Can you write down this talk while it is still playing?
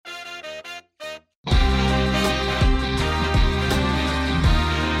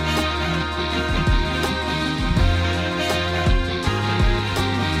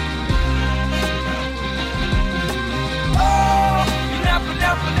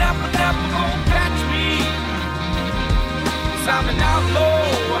never gonna catch me. 'Cause I'm an outlaw,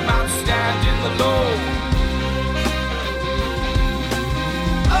 I'm outstanding the law.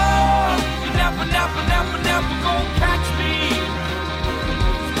 Oh, you never gonna catch me.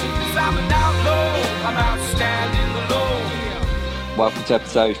 'Cause I'm an outlaw, I'm outstanding the law. Welcome to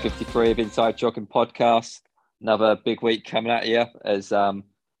episode 53 of Inside Jogging Podcast. Another big week coming at you as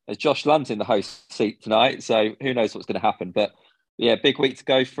Josh Lund's in the host seat tonight. So who knows what's going to happen. But yeah, big week to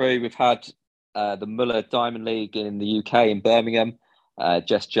go through. We've had the Muller Diamond League in the UK in Birmingham.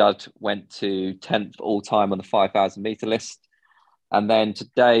 Jess Judd went to 10th all time on the 5,000 metre list. And then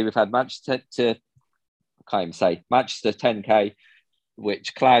today we've had Manchester 10K,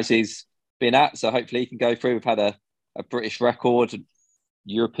 which Clowesy been at. So hopefully he can go through. We've had a British record,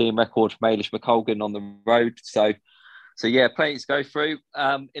 European record from Ailish McColgan on the road. So yeah, plenty to go through.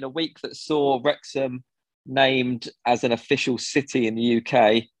 In a week that saw Wrexham named as an official city in the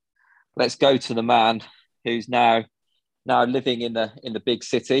UK, let's go to the man who's now living in the big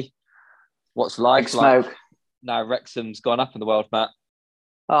city. What's life like now Wrexham's gone up in the world, Matt?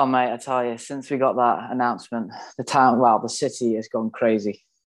 Oh, mate, I tell you, since we got that announcement, the city has gone crazy.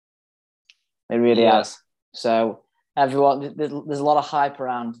 It really has. So everyone, there's a lot of hype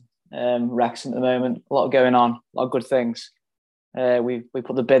around Wrexham at the moment. A lot going on, a lot of good things. We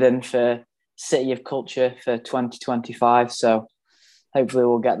put the bid in for City of Culture for 2025, so hopefully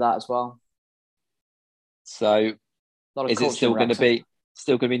we'll get that as well. So, is it still going to be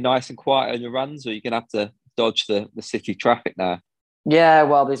nice and quiet on your runs, or are you going to have to dodge the city traffic now? Yeah,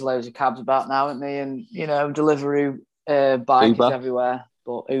 well, there's loads of cabs about now, aren't there? And Deliveroo bikes everywhere,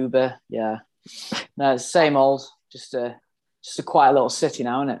 but Uber, yeah, no, it's the same old. Just a quiet little city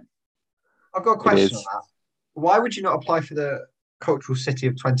now, isn't it? I've got a question on that. Why would you not apply for the Cultural City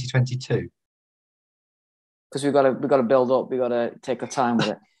of 2022? Because we've got to build up. We've got to take our time with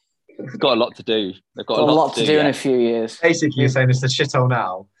it. They've got a lot to do. They've got a lot to do in a few years. Basically, you're saying it's the shithole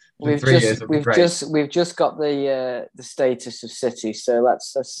now. We've just got the status of city. So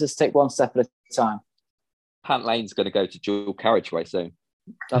let's just take one step at a time. Pant Lane's going to go to dual carriageway soon.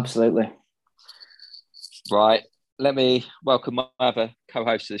 Absolutely. Right. Let me welcome my other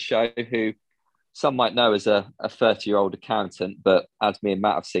co-host of the show, who some might know as a 30-year-old accountant, but as me and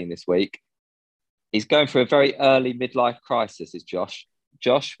Matt have seen this week, he's going through a very early midlife crisis, is Josh.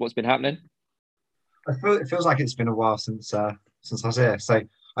 Josh, what's been happening? It feels like it's been a while since I was here. So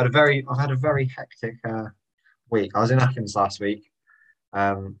I've had a very hectic week. I was in Athens last week,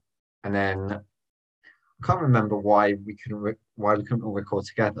 and then I can't remember why we couldn't all record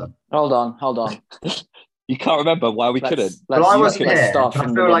together. Hold on. You can't remember why we couldn't? Well, I wasn't here. Start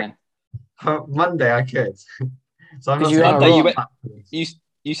from the beginning. Like Monday I could. So I'm not Monday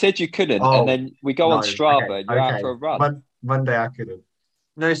you said you couldn't, and then we go on Strava and you're out for a run. Monday I couldn't.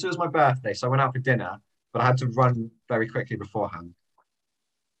 No, so it was my birthday, so I went out for dinner, but I had to run very quickly beforehand.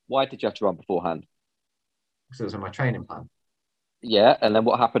 Why did you have to run beforehand? Because it was on my training plan. Yeah, and then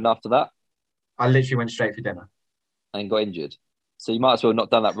what happened after that? I literally went straight for dinner. And got injured. So you might as well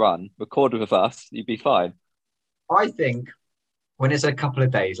not done that run. Record with us, you'd be fine. I think when it's a couple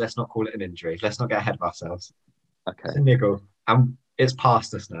of days, let's not call it an injury. Let's not get ahead of ourselves. Okay. It's a niggle. And it's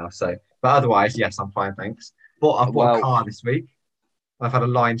past us now. So, but otherwise, yes, I'm fine, thanks. But I've bought a car this week. I've had a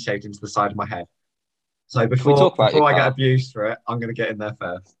line shaved into the side of my head. So before I get abused for it, I'm going to get in there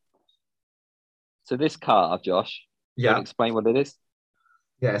first. So this car, Josh, can you explain what it is?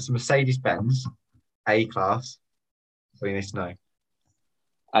 Yeah, it's a Mercedes-Benz A-Class. That's all you need to know.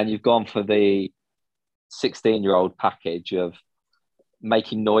 And you've gone for the 16-year-old package of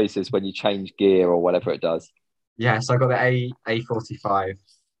making noises when you change gear or whatever it does. Yeah, so I got the A45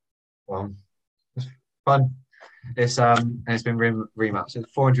 one. It's fun. It's and it's been remapped.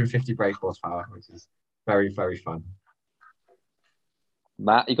 It's 450 brake horsepower, which is very, very fun.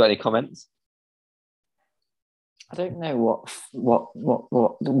 Matt, you got any comments? I don't know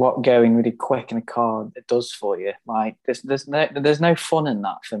what going really quick in a car it does for you. Like there's no fun in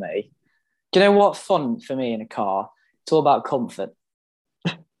that for me. Do you know what fun for me in a car? It's all about comfort.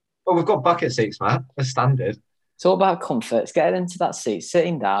 Well, we've got bucket seats, Matt. They're standard. It's all about comfort. It's getting into that seat,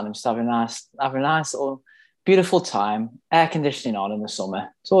 sitting down, and just having a nice little beautiful time. Air conditioning on in the summer.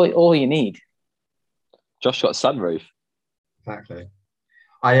 It's all you need. Josh got a sunroof. Exactly.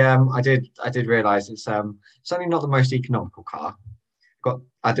 I did realise it's certainly not the most economical car.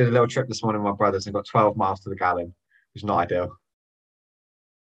 I did a little trip this morning with my brothers and got 12 miles to the gallon, which is not ideal.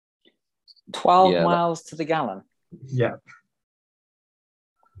 12 miles to the gallon. Yeah.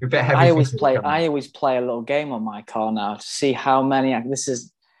 A bit heavy. I always play a little game on my car now to see how many. This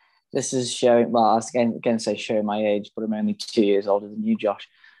is showing. Well, I was going to say showing my age, but I'm only 2 years older than you, Josh.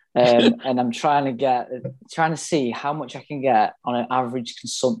 And I'm trying to see how much I can get on an average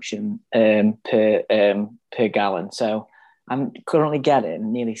consumption per gallon. So I'm currently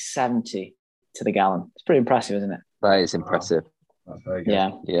getting nearly 70 to the gallon. It's pretty impressive, isn't it? That is impressive. That's very good.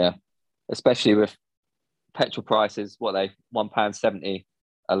 Yeah. Yeah. Especially with petrol prices, what they £1.70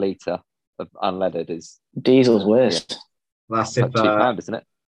 a litre of unleaded is Diesel's worse. That's like if £2, isn't it?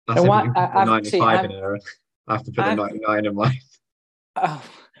 that's And if what- you put the I've- 95 see, in there. I have to put the 99 in mine. Oh,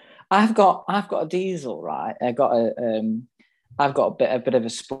 I've got a diesel, right? I've got a bit of a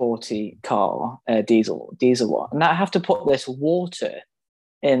sporty car, diesel one. And I have to put this water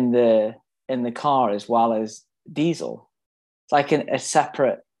in the car as well as diesel. It's like a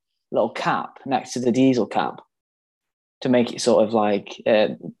separate little cap next to the diesel cap to make it sort of like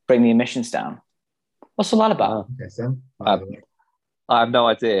bring the emissions down. What's all that about? Okay, Sam. I have no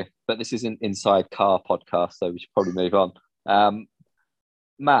idea, but this is an inside car podcast, so we should probably move on.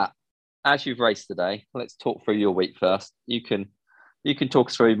 Matt, as you've raced today, let's talk through your week first. You can talk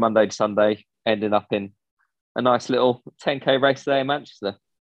us through Monday to Sunday, ending up in a nice little 10K race today in Manchester.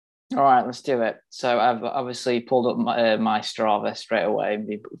 All right, let's do it. So I've obviously pulled up my Strava straight away and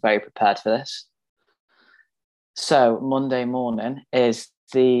be very prepared for this. So Monday morning is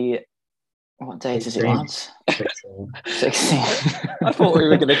what date is it, lads? 16. I thought we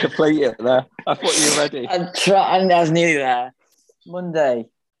were going to complete it there. I thought you were ready. I was nearly there. Monday,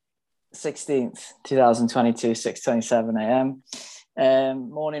 16th, 2022, 6:27 a.m.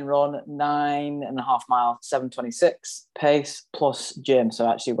 Morning run, 9.5 miles, 7:26 pace plus gym. So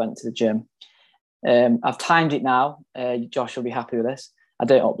I actually went to the gym. I've timed it now. Josh will be happy with this. I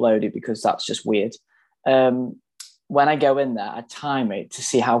don't upload it because that's just weird. When I go in there, I time it to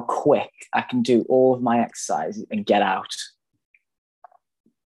see how quick I can do all of my exercise and get out.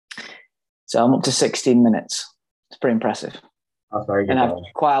 So I'm up to 16 minutes. It's pretty impressive. That's very good. And I have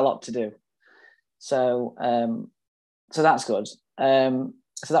quite a lot to do. So that's good. So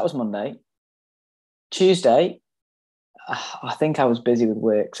that was Monday. Tuesday, I think I was busy with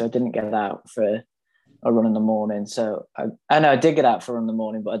work, so I didn't get out for a run in the morning. So I know I did get out for a run in the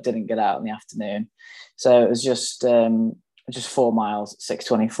morning, but I didn't get out in the afternoon. So it was just 4 miles,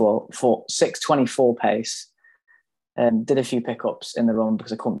 6:24 pace. Did a few pickups in the run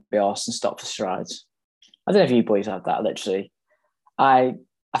because I couldn't be arsed and stopped for strides. I don't know if you boys have that, literally. I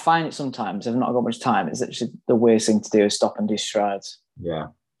find it sometimes, if I've not got much time, it's actually the worst thing to do is stop and do strides. Yeah,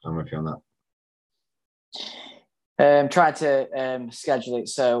 I'm with you on that. Tried to schedule it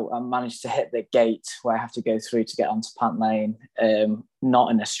so I managed to hit the gate where I have to go through to get onto Pant Lane,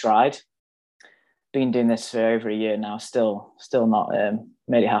 not in a stride. Been doing this for over a year now, still not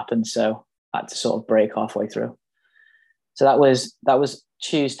made it happen. So I had to sort of break halfway through. So that was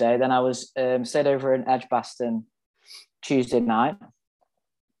Tuesday. Then I was stayed over in Edgbaston Tuesday night.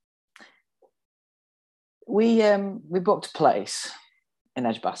 We booked a place in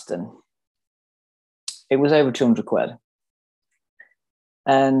Edgbaston. It was over 200 quid.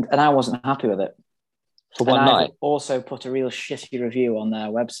 And I wasn't happy with it. For one night? I've also put a real shitty review on their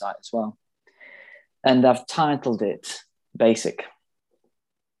website as well. And I've titled it Basic.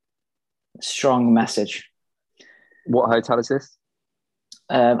 Strong message. What hotel is this?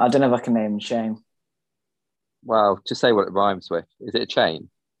 I don't know if I can name and shame. Well, just say what it rhymes with. Is it a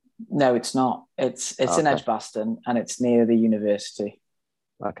chain? No, it's not. It's in Edgbaston and it's near the university.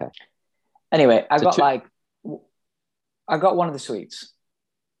 Okay. Anyway, I got one of the suites,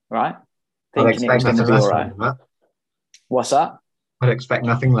 right? Thinking it was going to be all right. What's that? I'd expect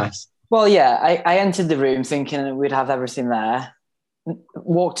nothing less. Well, yeah, I entered the room thinking we'd have everything there.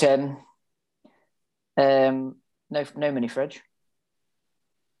 Walked in, no mini fridge,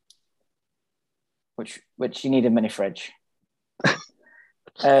 which you need a mini fridge.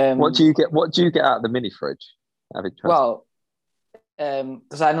 What do you get out of the mini fridge? Well,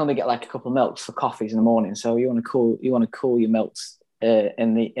 because I normally get like a couple of milks for coffees in the morning. So you want to cool your milks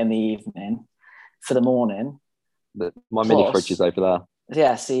in the evening for the morning. My mini fridge is over there.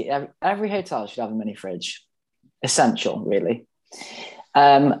 Yeah, see, every hotel should have a mini fridge. Essential, really.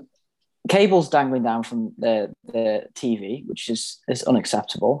 Cables dangling down from the TV, which is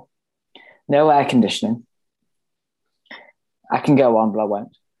unacceptable. No air conditioning. I can go on, but I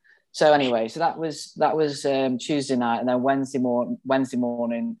won't. So anyway, so that was Tuesday night, and then Wednesday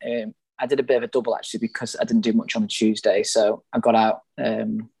morning, I did a bit of a double actually because I didn't do much on Tuesday. So I got out,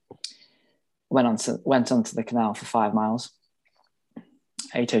 went onto the canal for 5 miles,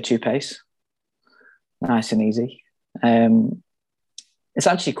 8:02 pace, nice and easy. It's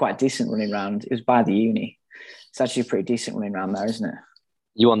actually quite decent running around. It was by the uni. It's actually pretty decent running around there, isn't it?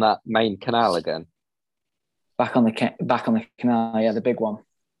 You on that main canal again? Back on the canal, yeah, the big one.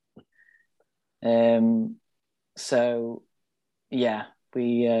 So yeah,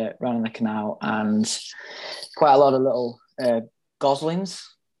 we ran in the canal and quite a lot of little goslings.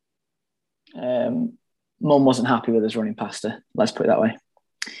 Mum wasn't happy with us running past her, let's put it that way.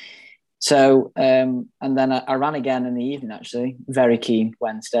 So, and then I ran again in the evening, actually, very keen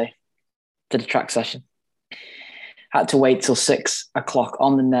Wednesday, did a track session. Had to wait till 6 o'clock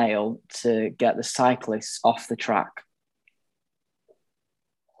on the nail to get the cyclists off the track.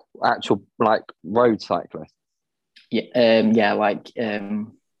 Actual, like, road cyclists? Yeah,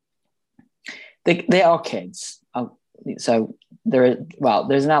 they are kids. So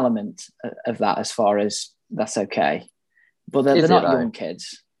there's an element of that as far as that's okay. But they're not young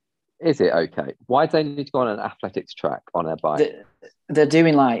kids. Is it okay? Why do they need to go on an athletics track on their bike? They're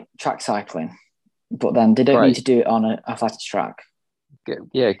doing like track cycling, but then they don't need to do it on an athletics track. Get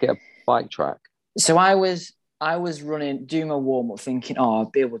a bike track. So I was running, doing my warm up, thinking, I'll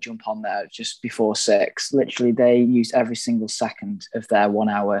be able to jump on there just before 6. Literally, they used every single second of their 1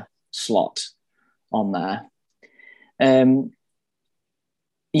 hour slot on there.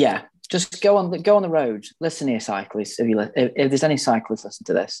 Yeah, just go on the road. Listen here, cyclists. If there's any cyclists, listen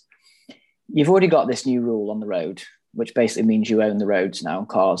to this. You've already got this new rule on the road, which basically means you own the roads now, and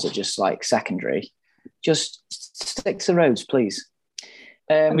cars are just like secondary. Just stick to the roads, please.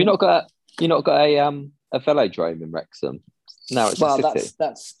 Have you not got a velodrome in Wrexham? No, it's a city.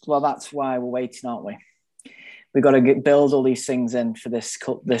 That's why we're waiting, aren't we? We've got to build all these things in for this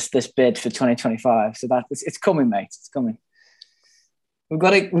bid for 2025. So it's coming, mate. It's coming. We've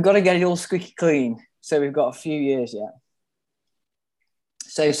got to get it all squeaky clean. So we've got a few years yet.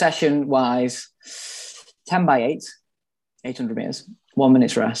 So session wise, 10 by 8, 800 meters, 1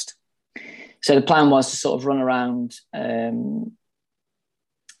 minute's rest. So the plan was to sort of run around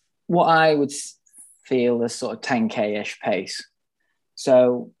what I would feel as sort of 10K-ish pace.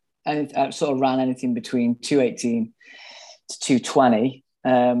 So I sort of ran anything between 218 to 220. I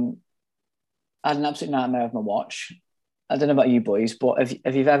had an absolute nightmare of my watch. I don't know about you boys, but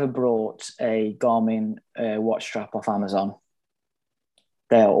if you've ever bought a Garmin watch strap off Amazon,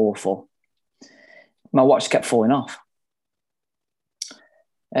 they are awful. My watch kept falling off.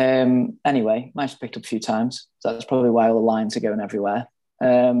 Anyway, managed to pick it up a few times. So that's probably why all the lines are going everywhere.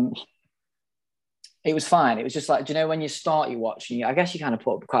 It was fine. It was just like, do you know when you start your watch, I guess you kind of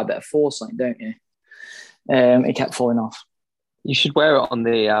put up quite a bit of force on it, don't you? It kept falling off. You should wear it on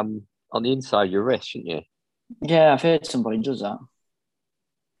the inside of your wrist, shouldn't you? Yeah, I've heard somebody does that.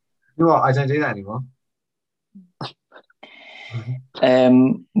 You know what? I don't do that anymore.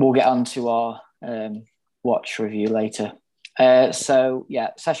 We'll get on to our watch review later. So yeah,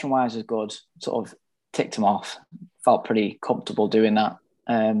 session wise was good. Sort of ticked them off. Felt pretty comfortable doing that.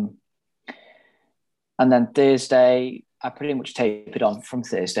 And then Thursday, I pretty much tapered on from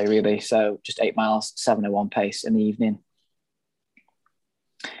Thursday, really. So just 8 miles, 7:01 pace in the evening.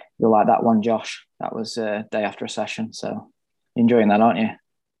 You'll like that one, Josh. That was a day after a session. So enjoying that, aren't you?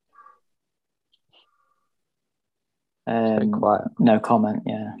 Quiet. No comment,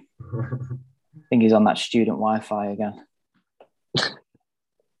 yeah. I think he's on that student Wi-Fi again.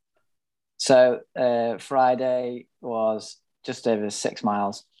 So Friday was just over 6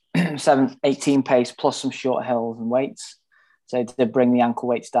 miles, 7:18 pace plus some short hills and weights. So they bring the ankle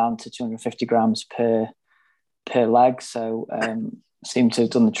weights down to 250 grams per leg. So seemed to have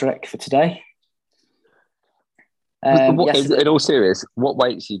done the trick for today. In all serious, what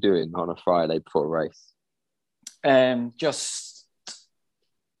weights are you doing on a Friday before a race? Just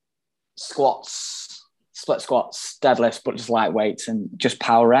squats, split squats, deadlifts, but just light weights and just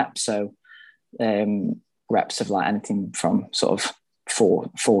power reps. So reps of like anything from sort of four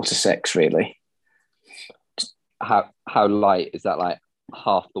to 6, really. How light is that? Like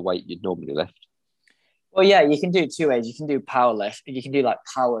half the weight you'd normally lift? Well, yeah, you can do it 2 ways. You can do power lift, you can do like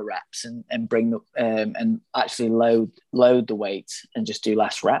power reps and bring the and actually load the weight and just do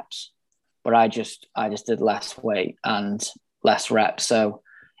less reps. But I just did less weight and less reps. So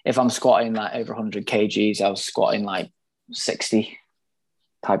if I'm squatting like over 100 kgs, I was squatting like 60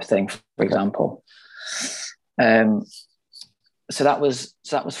 type of thing, for example. So that was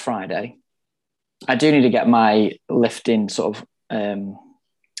Friday. I do need to get my lifting sort of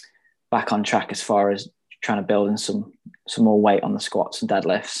back on track as far as trying to build in some more weight on the squats and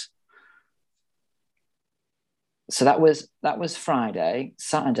deadlifts. So that was Friday.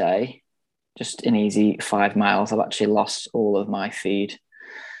 Saturday, just an easy 5 miles. I've actually lost all of my feed,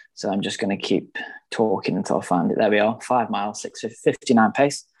 so I'm just going to keep talking until I find it. There we are, 5 miles, 6:59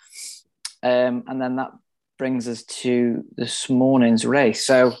 pace. And then that brings us to this morning's race.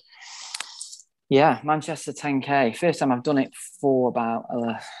 So Yeah, Manchester 10K. First time I've done it for about,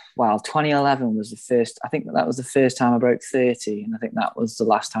 2011 was the first. I think that was the first time I broke 30. And I think that was the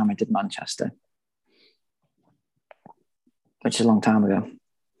last time I did Manchester, which is a long time ago.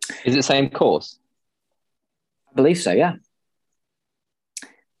 Is it the same course? I believe so, yeah.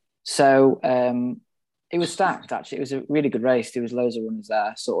 So it was stacked, actually. It was a really good race. There was loads of runners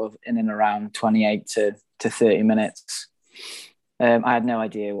there, sort of in and around 28 to 30 minutes. I had no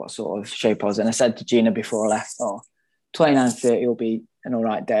idea what sort of shape I was in. I said to Gina before I left, 29:30 will be an all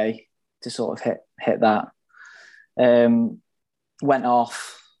right day to sort of hit that. Went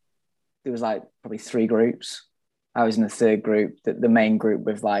off. There was like probably 3 groups. I was in the 3rd group, the main group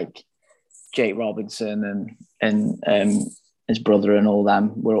with like Jake Robinson and his brother and all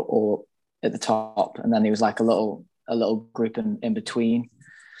them were all at the top. And then there was like a little group in between.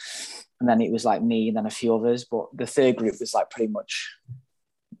 And then it was like me and then a few others. But the 3rd group was like pretty much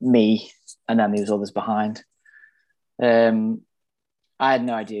me. And then there was others behind. I had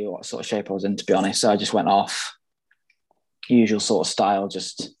no idea what sort of shape I was in, to be honest. So I just went off. Usual sort of style,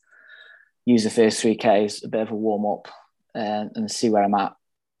 just use the first 3Ks, a bit of a warm up and see where I'm at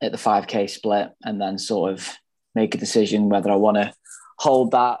the 5K split. And then sort of make a decision whether I want to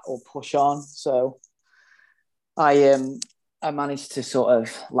hold that or push on. So I managed to sort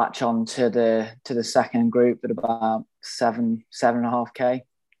of latch on to the 2nd group at about 7.5K,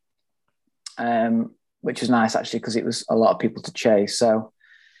 which was nice actually because it was a lot of people to chase. So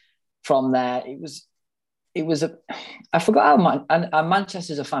from there, I forgot how much. And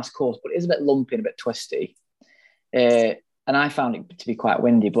Manchester's a fast course, but it is a bit lumpy and a bit twisty. And I found it to be quite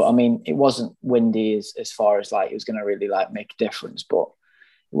windy, but I mean, it wasn't windy as far as like it was going to really like make a difference, but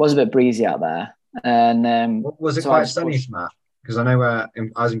it was a bit breezy out there. And was it quite sunny, Matt? Because I know I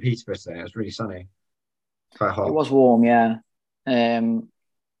was in Peterborough today. It was really sunny, quite hot. It was warm, yeah. I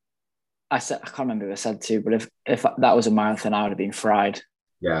can't remember if I said to, but if that was a marathon, I would have been fried.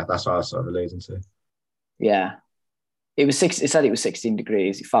 Yeah, that's what I was sort of alluding to. Yeah, it said it was 16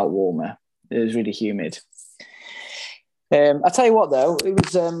 degrees. It felt warmer. It was really humid. I tell you what, though, it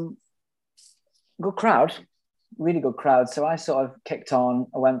was good crowd. Really good crowd. So I sort of kicked on.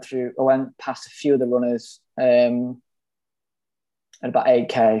 I went past a few of the runners at about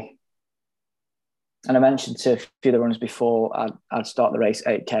 8K. And I mentioned to a few of the runners before I'd start the race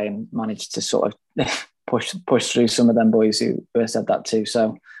 8K and managed to sort of push through some of them boys who said that too.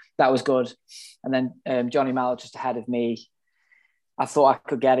 So that was good. And then Johnny Mallow just ahead of me. I thought I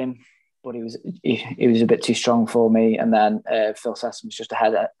could get him, but he was a bit too strong for me. And then Phil Sessom was just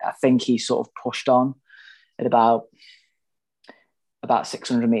ahead. I think he sort of pushed on at about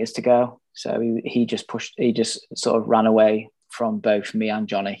 600 meters to go. So he just sort of ran away from both me and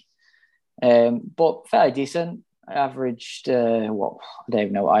Johnny. But fairly decent. I averaged, I don't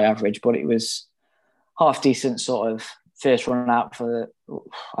even know what I averaged, but it was half decent sort of first run out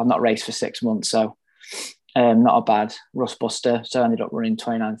I've not raced for 6 months, so not a bad rust buster. So I ended up running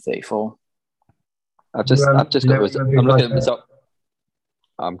 29:34. I'm looking at the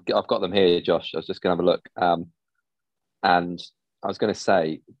I've got them here, Josh. I was just going to have a look. And I was going to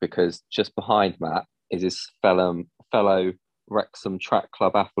say, because just behind Matt is his fellow Wrexham Track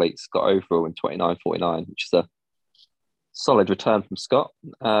Club athlete, Scott Overall, in 29:49, which is a solid return from Scott.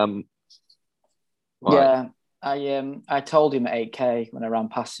 Right. Yeah, I told him at 8K when I ran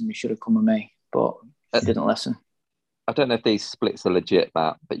past him he should have come with me, but he didn't listen. I don't know if these splits are legit,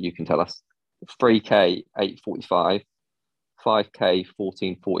 Matt, but you can tell us. 3K 8:45, 5K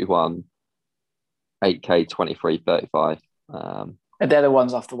 14:41, 8K 23:35. They're the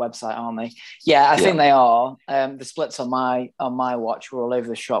ones off the website, aren't they? Yeah, I think they are. The splits on my watch were all over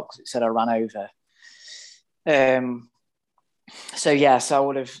the shop because it said I ran over. So I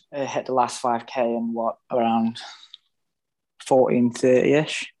would have hit the last 5K in around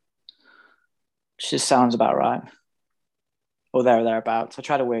 14:30-ish, which just sounds about right, or there or thereabouts. I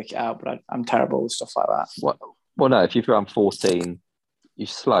try to work it out, but I'm terrible with stuff like that. Well, no, if you've run 14, you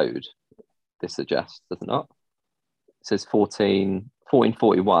slowed. This suggests, does it not? It says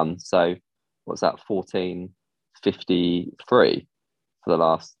 14:41. So what's that? 14:53 for the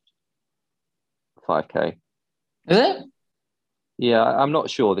last 5K. Is it? Yeah, I'm not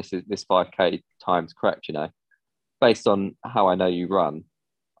sure this 5K time's correct. You know, based on how I know you run,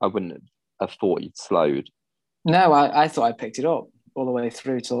 I wouldn't have thought you'd slowed. No, I thought I picked it up all the way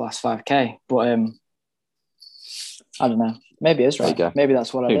through to the last 5K, but I don't know. Maybe it's right. Maybe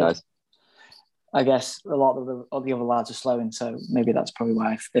that's what I did. Who knows? I guess a lot of the other lads are slowing, so maybe that's probably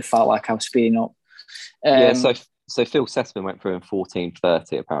why it felt like I was speeding up. So Phil Sessman went through in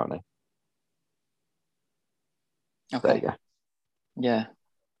 14:30 apparently. Okay. There you go. Yeah.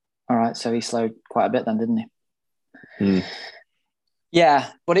 All right, so he slowed quite a bit then, didn't he? Mm. Yeah,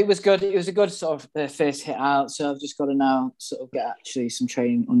 but it was good. It was a good sort of first hit out. So I've just got to now sort of get actually some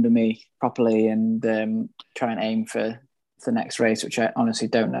training under me properly and try and aim for the next race, which I honestly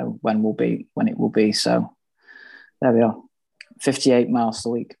don't know when it will be. So there we are, 58 miles a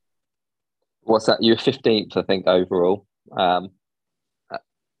week. What's that? You're 15th, I think, overall.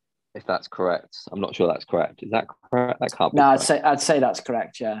 If that's correct, I'm not sure that's correct. Is that correct? That can't be. No, correct. I'd say that's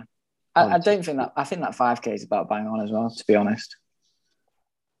correct. Yeah, I don't think that. I think that 5K is about bang on as well. To be honest.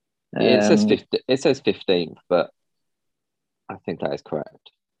 It says 50, it says 15th, but I think that is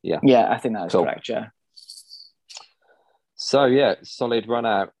correct. Yeah. Yeah, I think that is correct. Yeah. So yeah, solid run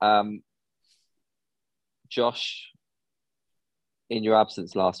out. Josh, in your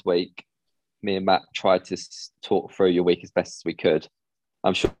absence last week, me and Matt tried to talk through your week as best as we could.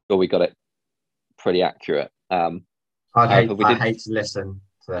 I'm sure we got it pretty accurate. I'd hate to listen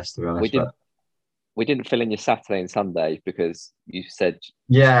to this, to be honest. We didn't fill in your Saturday and Sunday because you said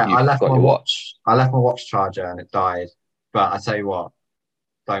I left my watch. I left my watch charger and it died. But I tell you what,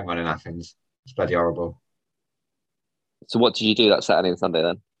 don't run in Athens. It's bloody horrible. So what did you do that Saturday and Sunday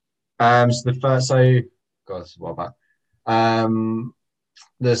then? What about?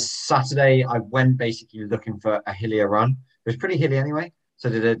 The Saturday I went basically looking for a hillier run. It was pretty hilly anyway, so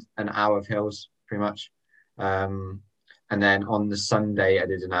I did an hour of hills pretty much. And then on the Sunday, I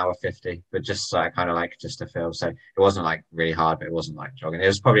did an hour 50, but just kind of like just to feel. So it wasn't like really hard, but it wasn't like jogging. It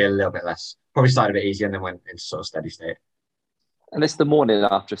was probably a little bit less, probably started a bit easier and then went into sort of steady state. And it's the morning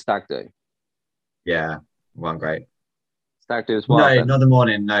after stag do. Yeah, one great. Stag do as well. No, not the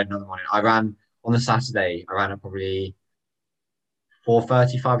morning. No, not the morning. I ran on the Saturday. I ran at probably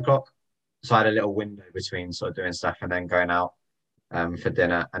 4:30, 5 o'clock. So I had a little window between sort of doing stuff and then going out for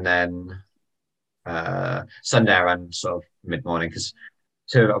dinner. And then Sunday I ran sort of mid-morning because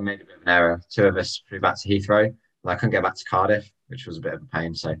two of us made a bit of an error. Two of us flew back to Heathrow and I couldn't get back to Cardiff, which was a bit of a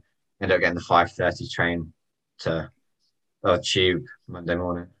pain. So I ended up getting the 5:30 train to tube Monday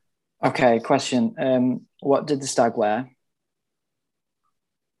morning. Okay, question. What did the stag wear?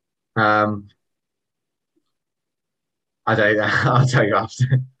 I don't know. I'll tell you after.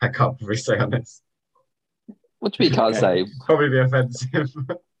 I can't probably say on this. What do you mean can't say? Probably be offensive.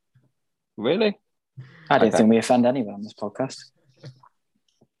 Really? I don't think we offend anyone on this podcast.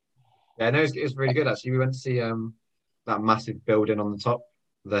 Yeah, no, it's really good actually. We went to see that massive building on the top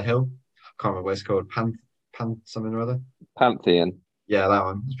of the hill. I can't remember what it's called. Pan something or other. Pantheon. Yeah, that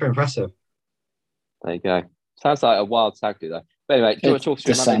one. It's pretty impressive. There you go. Sounds like a wild stag do though. But anyway, do you want to talk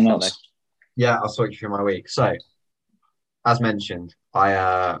through Monday, Sunday? Yeah, I'll talk you through my week. So, as mentioned, I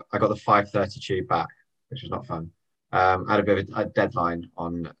got the 5:30 tube back, which was not fun. I had a bit of a deadline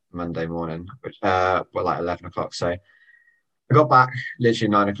on Monday morning, which like 11 o'clock. So I got back literally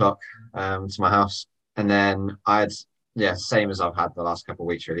 9 o'clock to my house, and then I had same as I've had the last couple of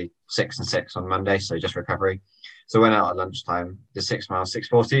weeks really, 6 and 6 on Monday, so just recovery. So I went out at lunchtime, did 6 miles,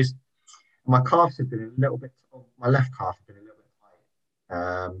 6:40s. My calves had been a little bit, my left calf had been a little bit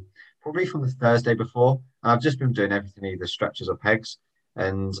tight, probably from the Thursday before. And I've just been doing everything, either stretches or pegs.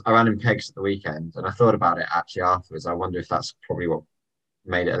 And I ran in pegs at the weekend, and I thought about it actually afterwards. I wonder if that's probably what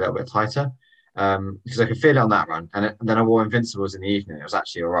made it a little bit tighter, because I could feel it on that run. And then I wore Invincibles in the evening. It was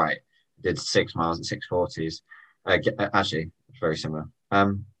actually all right. I did 6 miles at 6:40s. Actually, it's very similar.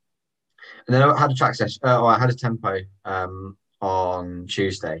 And then I had a track session, or I had a tempo on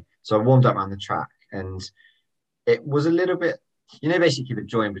Tuesday. So I warmed up around the track, and it was a little bit, basically the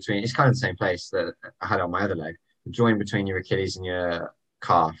joint between, it's kind of the same place that I had on my other leg. The joint between your Achilles and your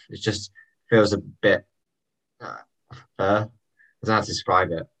calf, it just feels a bit, I don't know how to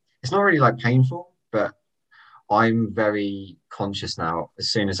describe it. It's not really like painful, but I'm very conscious now, as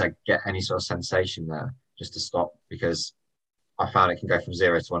soon as I get any sort of sensation there, just to stop, because I found it can go from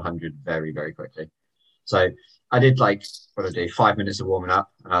 0 to 100 very, very quickly. So I did 5 minutes of warming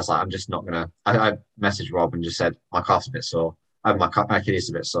up, and I was like, I'm just not gonna. I messaged Rob and just said my calf's a bit sore. My Achilles is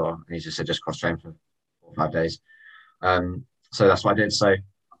a bit sore, and he just said just cross train for 4 or 5 days. So that's what I did. So I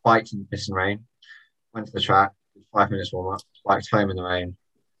biked in the piss and rain, went to the track, did 5 minutes warm up, biked home in the rain,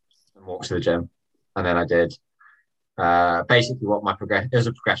 and walked to the gym. And then I did basically what my progression. It was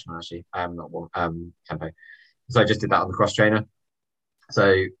a progression actually, not one tempo. So I just did that on the cross trainer.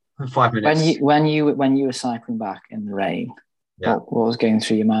 So 5 minutes. When you were cycling back in the rain, what was going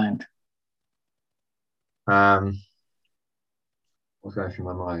through your mind? What was going through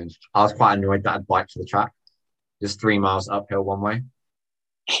my mind? I was quite annoyed that I'd biked to the track, just 3 miles uphill one way,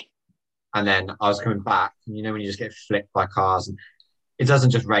 and then I was coming back. And when you just get flicked by cars, and it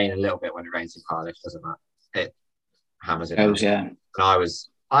doesn't just rain a little bit when it rains in Cardiff, doesn't it? It hammers it. Yeah. And I was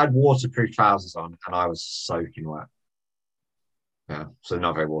I had waterproof trousers on, and I was soaking wet. Yeah, so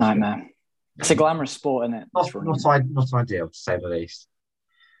not very waterproof. Nightmare. It's a glamorous sport, isn't it? Not ideal, to say the least.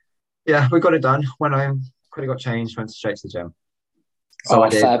 Yeah, we got it done. Went home, quickly got changed, went straight to the gym. So I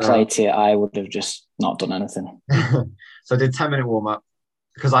did. Fair play to you. I would have just not done anything. So I did 10-minute warm up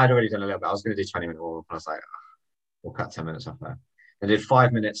because I had already done a little bit. I was going to do 20-minute warm up, and I was like, we'll cut 10 minutes off there. I did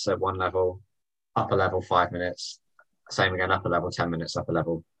 5 minutes at one level, upper level 5 minutes, same again, upper level 10 minutes, upper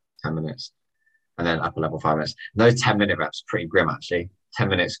level 10 minutes, and then upper level 5 minutes. And those 10-minute reps are pretty grim, actually. 10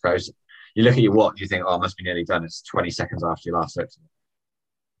 minutes goes. You look at your watch, you think, oh, I must be nearly done. It's 20 seconds after you last looked.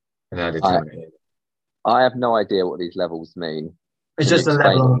 And then I did 10 minutes. I have no idea what these levels mean. It's just a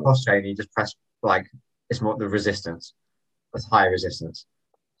level on the cross trainer. You just press, like, it's more the resistance. It's higher resistance.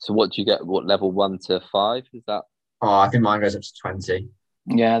 So what do you get? What, level 1 to 5? Is that? Oh, I think mine goes up to 20.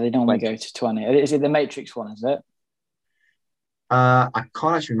 Yeah, they normally go to 20. Is it the Matrix one, is it? I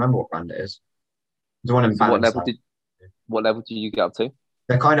can't actually remember what brand it is. The one in so what level do you get up to?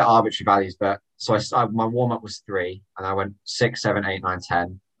 They're kind of arbitrary values, but so I started, my warm up was 3, and I went 6, 7, 8, 9, 10,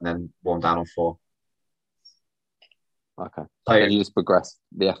 and then warmed down on 4. Okay. So you just progress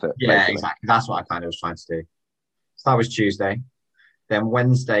the effort. Yeah, basically. Exactly. That's what I kind of was trying to do. So that was Tuesday. Then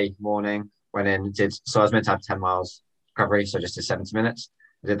Wednesday morning, went in, so I was meant to have 10 miles recovery, so I just did 70 minutes.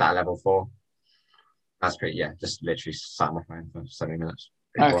 I did that at level 4. That's pretty, just literally sat on my phone for 70 minutes.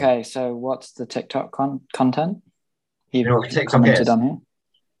 Pretty okay, boring. So what's the TikTok content? You know what TikTok commented is? On here?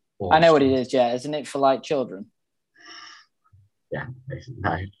 I know what it is, yeah. Isn't it for like children? Yeah, basically.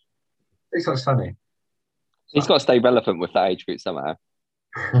 No. TikTok's funny. He's got to stay relevant with that age group somehow.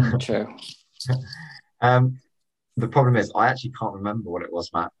 True. The problem is, I actually can't remember what it was,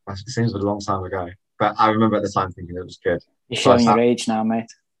 Matt. It seems a long time ago. But I remember at the time thinking it was good. You're showing your age now,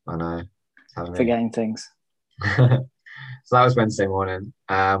 mate. I know. Forgetting things. So that was Wednesday morning.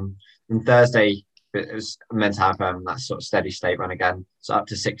 And Thursday, it was meant to have that sort of steady state run again. So up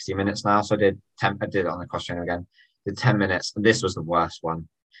to 60 minutes now. So I did it on the cross trainer again. Did 10 minutes. And this was the worst one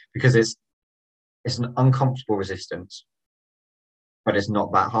because it's an uncomfortable resistance, but it's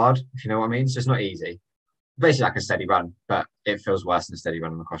not that hard, if you know what I mean. So it's not easy. Basically like a steady run, but it feels worse than a steady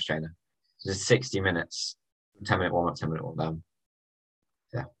run on the cross trainer. So it's 60 minutes, 10-minute warm up, 10-minute warm down.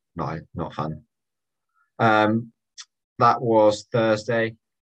 Yeah, not fun. That was Thursday.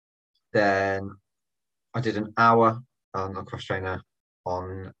 Then I did an hour on the cross trainer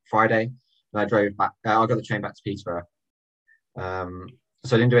on Friday, and I drove back. I got the train back to Peterborough.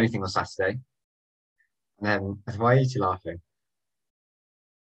 So I didn't do anything on Saturday. And then, why are you two laughing?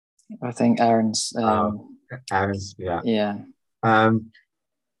 I think Aaron's. Aaron's, yeah. Yeah.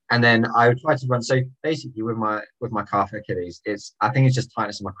 And then I would try to run. So basically, with my calf Achilles, I think it's just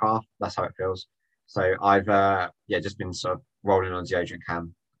tightness in my calf. That's how it feels. So I've just been sort of rolling on deodorant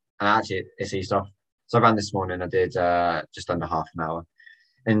cam, and actually it's eased off. So I ran this morning. I did just under half an hour,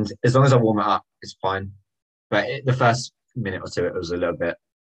 and as long as I warm it up, it's fine. But the first minute or two, it was a little bit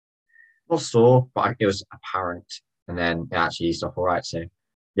not sore, but it was apparent, and then it actually eased off all right. So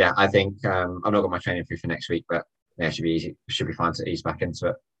yeah, I think I've not got my training through for next week, but yeah, it should be easy. It should be fine to ease back into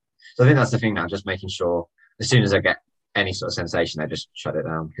it. So I think that's the thing now, just making sure as soon as I get any sort of sensation, I just shut it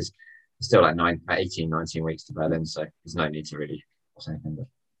down because it's still like 18, 19 weeks to Berlin. So there's no need to really force anything. But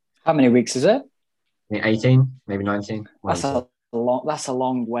how many weeks is it? 18, maybe 19. That's a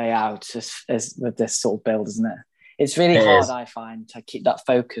long way out as with this sort of build, isn't it? It's really hard, I find, to keep that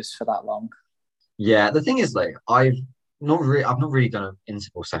focus for that long. Yeah, the thing is, like, I've not really done an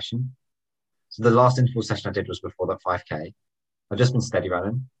interval session. So the last interval session I did was before that 5K. I've just been steady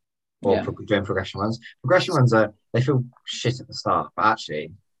running or doing progression runs. Progression runs they feel shit at the start, but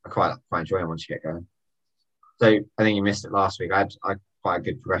actually I quite enjoy them once you get going. So I think you missed it last week. I had quite a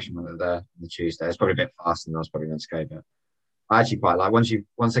good progression run the Tuesday. It's probably a bit faster than I was probably meant to go, but I actually quite like once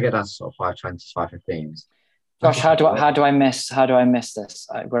I get down to sort of 520s, 515s. Josh, how do I miss this?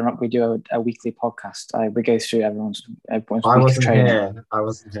 We do a weekly podcast. We go through everyone's I wasn't training. Here. I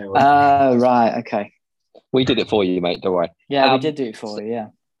wasn't here. Right, okay. We did it for you, mate. Don't worry. Yeah, we did do it for you. Yeah.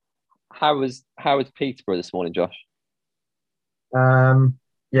 How was Peterborough this morning, Josh?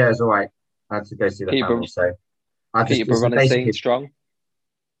 Yeah, it's all right. I had to go see the family, so Peterborough running scene strong.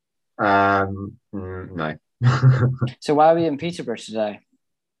 No. So why are we in Peterborough today?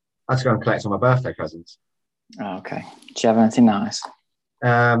 I had to go and collect all my birthday presents. Oh, okay. Do you have anything nice?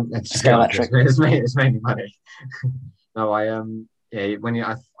 It's electric. It's mainly money. No, I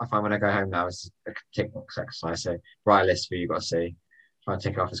find when I go home now, it's a tick box exercise. So write a list for you got to see, try and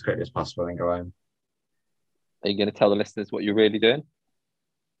tick it off as quickly as possible, and go home. Are you going to tell the listeners what you're really doing?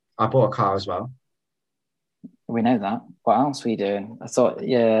 I bought a car as well. We know that. What else were you doing? I thought,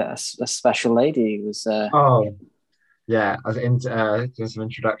 a special lady was. Oh, yeah. I was doing some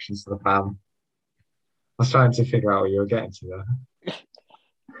introductions to the fam. I was trying to figure out what you were getting to there.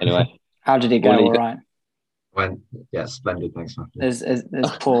 Anyway, How did it go? All right. Went, yeah, splendid. Thanks, Matthew. Is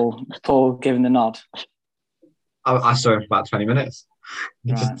Paul giving the nod? I saw him for about 20 minutes.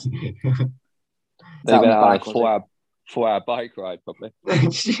 Right. They went on a 4-hour bike ride, probably.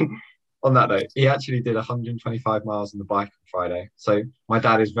 On that note, he actually did 125 miles on the bike on Friday. So my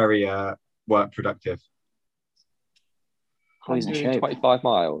dad is very work productive. Oh, he's in shape. 25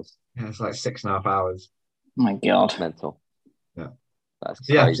 miles. Yeah, it's like 6.5 hours. Oh my God. That's mental. Yeah. That's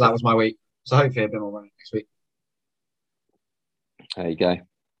crazy. Yeah, so that was my week. So hopefully a bit more running next week. There you go.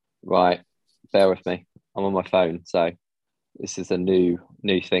 Right. Bear with me. I'm on my phone. So this is a new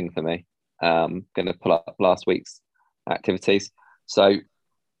thing for me. Going to pull up last week's activities. So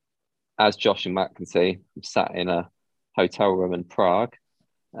as Josh and Matt can see, I'm sat in a hotel room in Prague.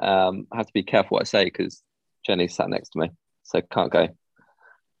 I have to be careful what I say because Jenny's sat next to me. So can't go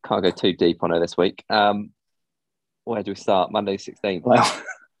too deep on her this week. Where do we start? Monday 16th. Well,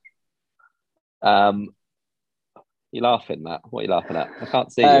 you laughing, Matt? What are you laughing at? I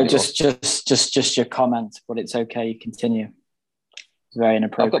can't see you. Just your comment, but it's okay. You continue. It's very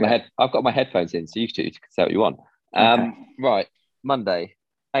inappropriate. I've got my headphones in, so you can say what you want. Okay. Right, Monday,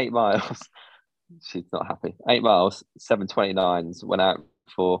 8 miles. She's not happy. 8 miles, 7:29s. Went out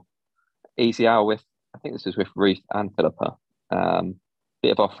for easy hour with. I think this was with Ruth and Philippa.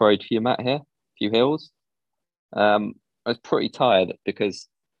 Bit of off road for you, Matt. Here, a few hills. I was pretty tired because,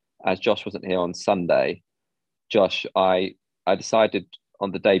 as Josh wasn't here on Sunday, Josh, I decided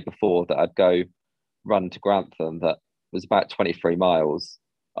on the day before that I'd go run to Grantham that was about 23 miles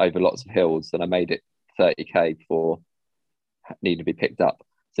over lots of hills, and I made it 30k before needing to be picked up.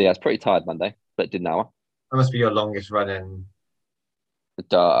 So yeah, I was pretty tired Monday, but did an hour. That must be your longest run in.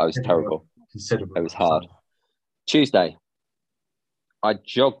 I was terrible. Considerable. It was hard. Tuesday, I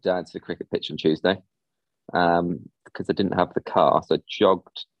jogged down to the cricket pitch on Tuesday because I didn't have the car. So I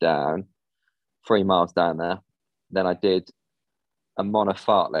jogged down 3 miles down there. Then I did a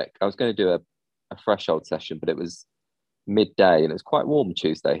monofartlek. I was going to do a threshold session, but it was midday and it was quite warm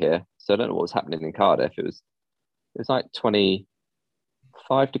Tuesday here. So I don't know what was happening in Cardiff. It was like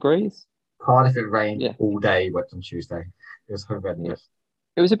 25 degrees. Cardiff, it rained all day on Tuesday. It was horrendous. Yeah.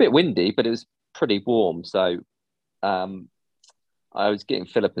 It was a bit windy, but it was pretty warm. So I was getting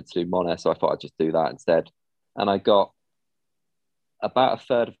Philippa to do mono, so I thought I'd just do that instead. And I got about a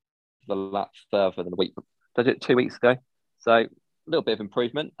third of the lap further than the week. I did it 2 weeks ago. So a little bit of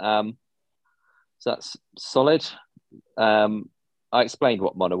improvement. So that's solid. I explained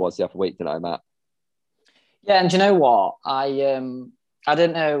what mono was the other week, didn't I, Matt? Yeah, and do you know what? I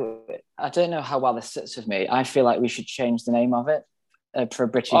don't know how well this sits with me. I feel like we should change the name of it for a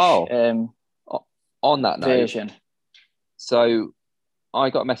British on that note, version. So I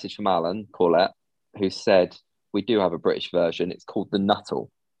got a message from Alan Corlett who said we do have a British version. It's called the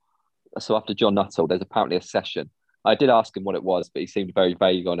Nuttall. So after John Nuttall, there's apparently a session. I did ask him what it was, but he seemed very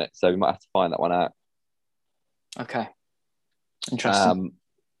vague on it. So we might have to find that one out. Okay. Interesting.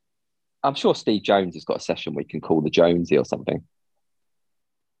 I'm sure Steve Jones has got a session we can call the Jonesy or something.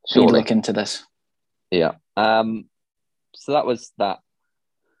 Sure. Look into this. Yeah. So that was that.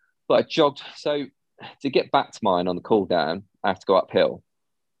 But I jogged. So to get back to mine on the cool down, I have to go uphill.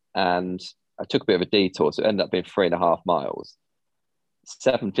 And I took a bit of a detour. So it ended up being 3.5 miles.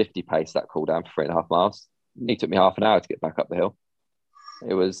 7:50 pace that cool down for 3.5 miles. It took me half an hour to get back up the hill.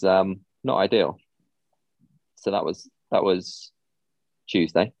 It was not ideal. So that was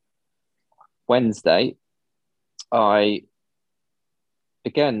Tuesday. Wednesday, I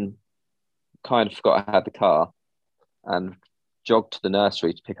again kind of forgot I had the car and jogged to the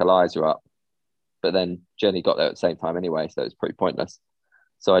nursery to pick Eliza up. But then Jenny got there at the same time anyway, so it was pretty pointless.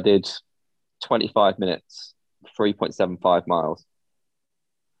 So I did 25 minutes, 3.75 miles.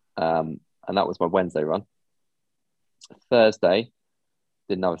 And that was my Wednesday run. Thursday,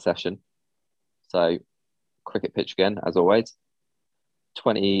 did another session. So cricket pitch again, as always.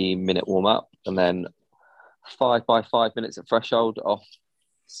 20-minute warm-up and then 5 by 5 minutes at threshold off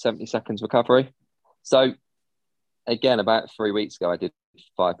 70 seconds recovery. So again, about 3 weeks ago, I did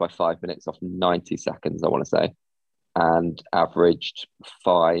 5 by 5 minutes off 90 seconds, I want to say, and averaged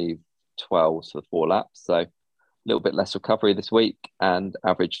 5:12 for the 4 laps. So a little bit less recovery this week and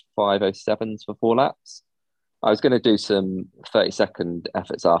averaged 5:07s for 4 laps. I was going to do some 30-second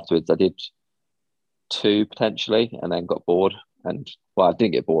efforts afterwards. I did 2 potentially and then got bored. And well, I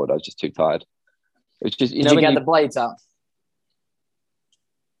didn't get bored. I was just too tired. It was just, Did you get the blades out?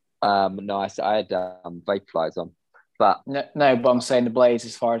 No, I had vape flies on, but No, but I'm saying the blades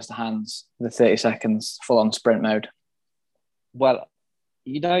as far as the hands, the 30 seconds, full on sprint mode. well,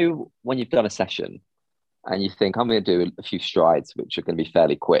 when you've done a session and you think I'm going to do a few strides, which are going to be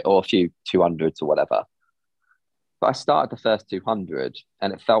fairly quick, or a few 200s or whatever. But I started the first 200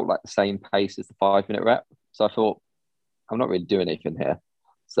 and it felt like the same pace as the 5-minute rep. So I thought, I'm not really doing anything here.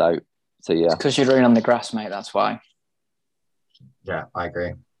 So yeah. Because you're running on the grass, mate. That's why. Yeah, I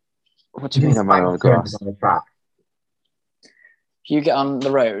agree. What do you mean I'm running on the grass? On the track. If you get on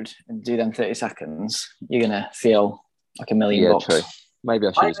the road and do them 30 seconds, you're going to feel like $1 million. Yeah, true. Maybe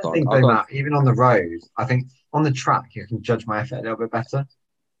I should have gone. I think though, Matt, even on the road, I think on the track, you can judge my effort a little bit better.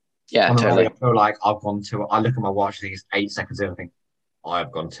 Yeah, on the totally. road, I feel like I've gone too. I look at my watch, I think it's 8 seconds in. I think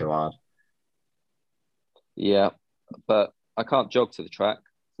I've gone too hard. Yeah, but I can't jog to the track,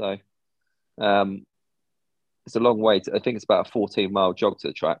 so it's a long way. I think it's about a 14-mile jog to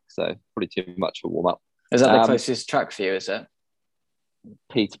the track, so probably too much for warm up. Is that the closest track for you? Is it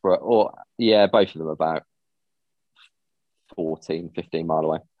Peterborough? Or yeah, both of them about 14, 15 mile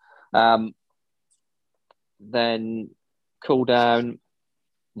away. Then cool down.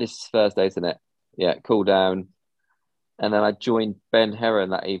 This is Thursday, isn't it? Yeah, cool down. And then I joined Ben Heron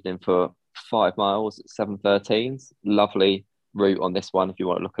that evening for 5 miles at 7:13. Lovely route on this one if you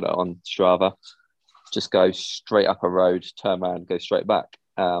want to look at it on Strava. Just go straight up a road, turn around, go straight back.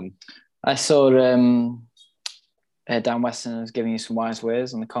 I saw Dan Weston was giving you some wise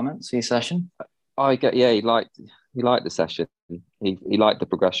words on the comments of your session. He liked the session. He liked the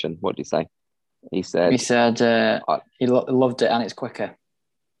progression. What did he say? He said he loved it and it's quicker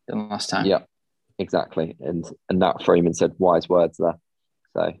than last time. Yeah, exactly. And Nat Freeman said wise words there.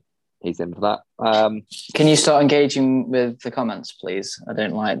 So he's in for that. Can you start engaging with the comments, please? I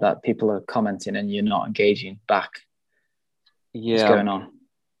don't like that people are commenting and you're not engaging back. Yeah. What's going on?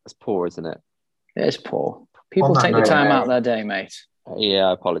 It's poor, isn't it? It is poor. People take the time out of their day, mate. Yeah,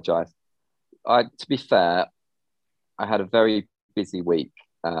 I apologise. To be fair, I had a very busy week.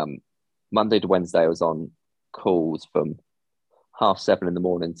 Monday to Wednesday, I was on calls from 7:30 in the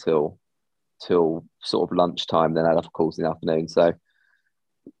morning till sort of lunchtime. Then I had other calls in the afternoon. So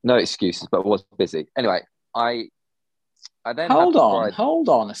no excuses, but I was busy. Anyway, I then hold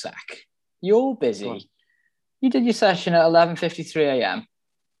on a sec. You're busy. You did your session at 11:53 a.m.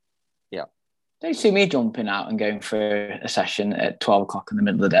 Yeah. Don't see me jumping out and going for a session at 12 o'clock in the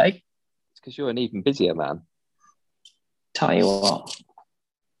middle of the day. It's because you're an even busier man. Tell you what.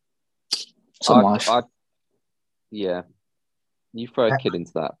 Some life. Yeah. You throw a kid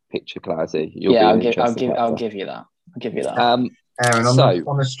into that picture, Clowesy. I'll give you that. I'll give you that. Aaron, on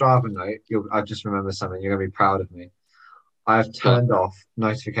the Strava note, I just remember something. You're going to be proud of me. I have turned off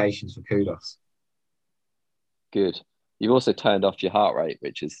notifications for kudos. Good. You've also turned off your heart rate,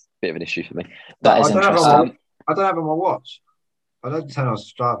 which is a bit of an issue for me. That is interesting. I don't have it on my watch. I don't turn off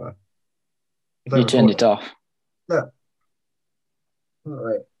Strava. You turned it off. Look. All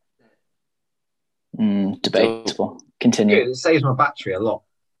right. Debatable. Continue. It saves my battery a lot.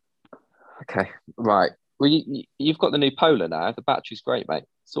 Okay, right. Well, you've got the new Polar now. The battery's great, mate.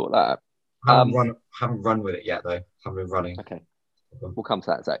 Sort that out. Haven't run with it yet, though. Haven't been running. Okay. We'll come to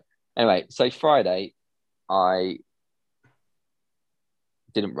that in a sec. Anyway, so Friday, I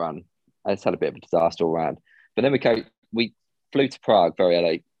didn't run. I just had a bit of a disaster all around. But then we flew to Prague very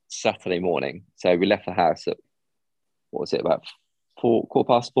early Saturday morning. So we left the house at, about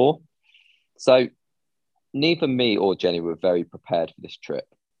 4:15? So neither me or Jenny were very prepared for this trip.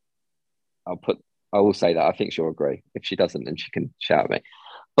 I will say that. I think she'll agree. If she doesn't, then she can shout at me.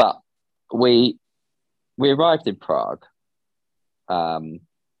 But we arrived in Prague at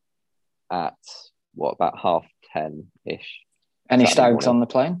about 10:30-ish. Any stags on the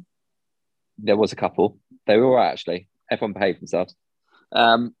plane? There was a couple. They were all right, actually. Everyone behaved themselves.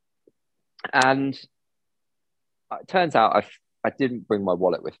 And it turns out I didn't bring my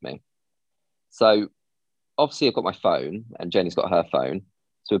wallet with me. So obviously I've got my phone and Jenny's got her phone.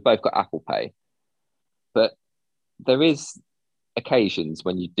 So we've both got Apple Pay. But there is occasions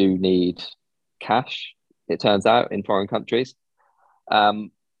when you do need cash, it turns out, in foreign countries.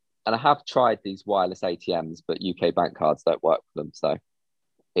 And I have tried these wireless ATMs, but UK bank cards don't work for them. So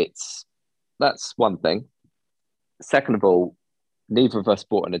that's one thing. Second of all, neither of us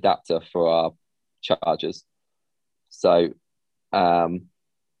bought an adapter for our chargers. So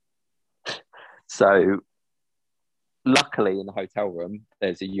luckily in the hotel room,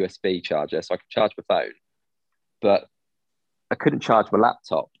 there's a USB charger, so I could charge my phone, but I couldn't charge my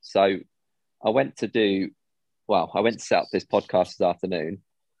laptop. So I went to set up this podcast this afternoon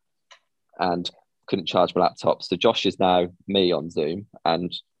and couldn't charge my laptop. So Josh is now me on Zoom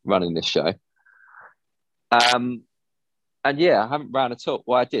and running this show. And yeah, I haven't ran at all.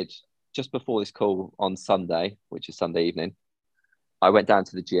 Well, I did just before this call on Sunday, which is Sunday evening. I went down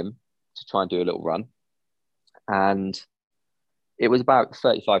to the gym to try and do a little run, and it was about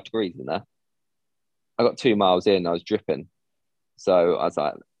 35 degrees in there. I got 2 miles in, I was dripping. So I was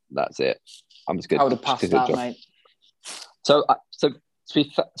like, that's it. I'm just good. I would have passed out, mate. So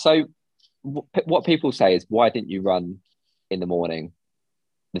what people say is, why didn't you run in the morning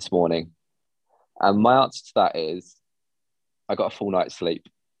this morning? And my answer to that is, I got a full night's sleep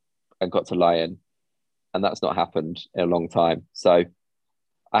and got to lie in, and that's not happened in a long time. So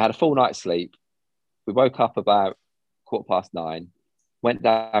I had a full night's sleep. We woke up about 9:15, went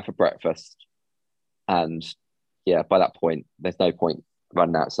down for breakfast, and yeah, by that point, there's no point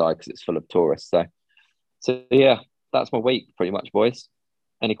running outside because it's full of tourists. So yeah, that's my week pretty much, boys.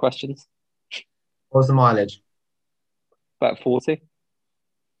 Any questions? What was the mileage? About 40.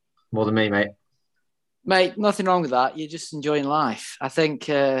 More than me, mate. Mate, nothing wrong with that. You're just enjoying life. I think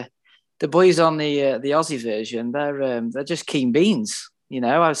the boys on the Aussie version, they're just keen beans. You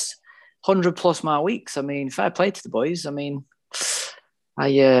know, I was 100+ mile weeks. I mean, fair play to the boys. I mean,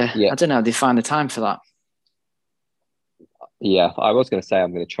 I don't know. They find the time for that. Yeah, I was going to say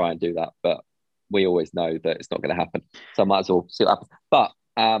I'm going to try and do that, but we always know that it's not going to happen. So I might as well see what happens. But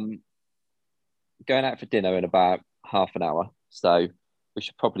going out for dinner in about half an hour, so we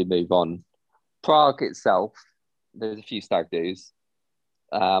should probably move on. Prague itself, there's a few stag do's.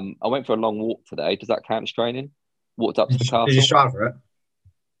 I went for a long walk today. Does that count as training? Walked up to the castle. Did you strive for it?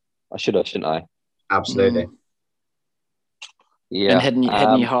 I should have, shouldn't I? Absolutely. Yeah. And hitting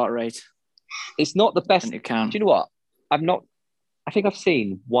your heart rate. It's not the best. Do you know what? I think I've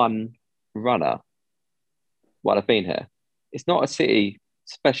seen one runner while I've been here. It's not a city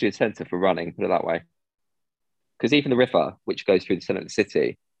specialist centre for running, put it that way. Because even the river, which goes through the centre of the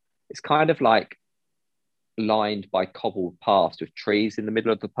city, it's kind of like lined by cobbled paths with trees in the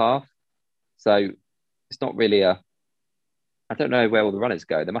middle of the path. So it's not really I don't know where all the runners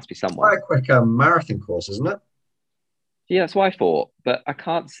go. There must be somewhere. Quite a quick marathon course, isn't it? Yeah, that's what I thought. But I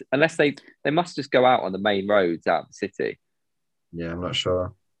can't, unless they must just go out on the main roads out of the city. Yeah, I'm not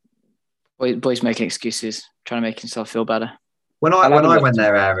sure. Boys making excuses, trying to make himself feel better. When I went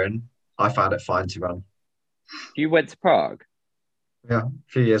there, Aaron, I found it fine to run. You went to Prague? Yeah, a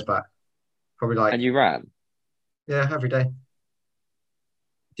few years back. Probably like... And you ran? Yeah, every day.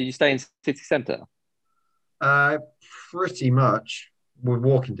 Did you stay in city centre? Pretty much. With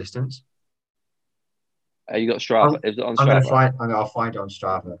walking distance. You got Strava? Is it on Strava? I'll find it on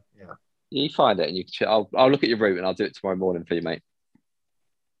Strava, yeah. You find it and you can. I'll look at your route and I'll do it tomorrow morning for you, mate.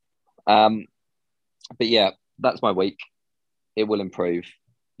 But yeah, that's my week. It will improve,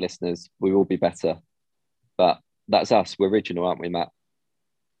 listeners. We will be better. But that's us. We're original, aren't we, Matt?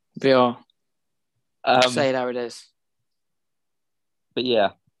 We are. Say it how it is. But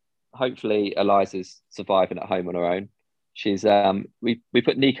yeah, hopefully Eliza's surviving at home on her own. She's we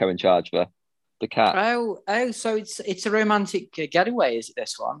put Nico in charge of her, the cat. Oh, so it's a romantic getaway, is it,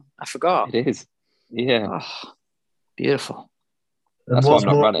 this one? I forgot. It is. Yeah. Oh, beautiful. That's why I'm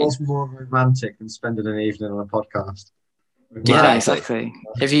not running. What's more romantic than spending an evening on a podcast? Yeah, exactly.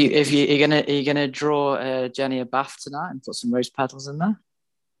 If you're gonna draw Jenny a bath tonight and put some rose petals in there.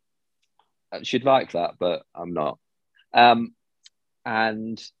 She'd like that, but I'm not.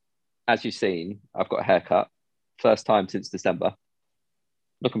 And as you've seen, I've got a haircut. First time since December.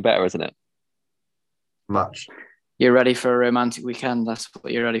 Looking better, isn't it? Much. You're ready for a romantic weekend. That's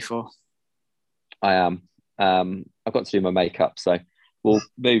what you're ready for. I am. I've got to do my makeup, so we'll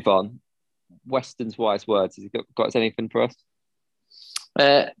move on. Weston's wise words. Has he got anything for us?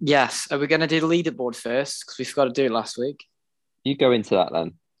 Yes. Are we going to do the leaderboard first? Because we forgot to do it last week. You go into that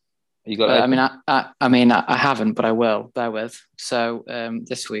then. You got. I haven't, but I will. Bear with. So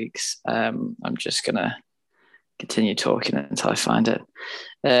this week's, I'm just gonna continue talking until I find it.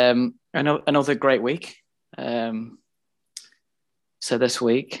 Another great week. So this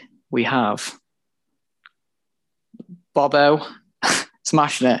week we have Bobo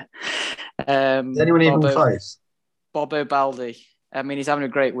smashing it. Is anyone even close? Bobo Baldi. I mean, he's having a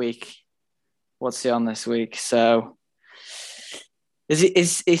great week. What's he on this week? So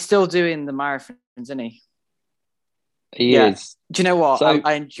is he still doing the marathons, isn't he? He is. Do you know what? So,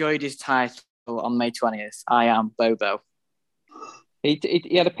 I enjoyed his title on May 20th. I am Bobo. He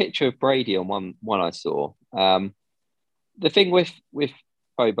had a picture of Brady on one I saw. The thing with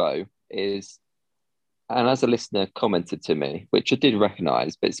Bobo is, and as a listener commented to me, which I did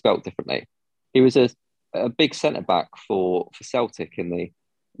recognise, but it's spelt differently. He was a big centre back for Celtic in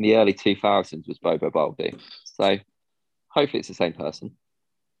the early 2000s. Was Bobo Baldi. So hopefully it's the same person.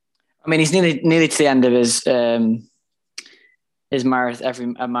 I mean, he's nearly to the end of his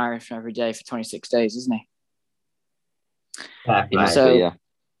marathon every day for 26 days, isn't he? He must So- be, yeah.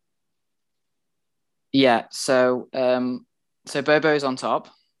 Yeah. So Bobo's on top.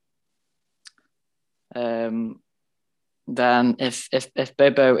 Then if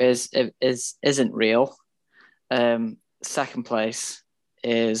Bobo isn't real, second place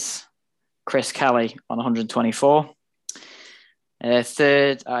is Chris Kelly on 124.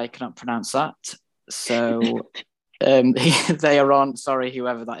 Third, I cannot pronounce that. So they are on. Sorry,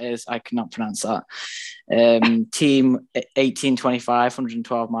 whoever that is, I cannot pronounce that. Team 1825,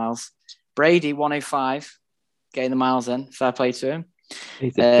 112 miles. Brady 105, getting the miles in. Fair play to him.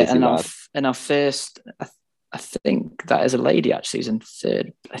 He's a busy lad. And our first, I think that is a lady actually who's in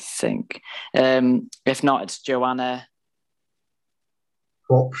third. I think. If not, it's Joanna.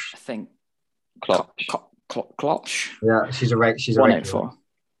 Klopsch. I think. Klopsch. Klopsch. Yeah, she's a 184.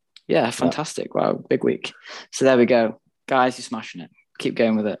 Yeah, fantastic. Yeah. Wow, big week. So there we go. Guys, you're smashing it. Keep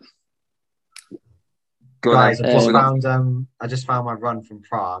going with it. Guys, I just found my run from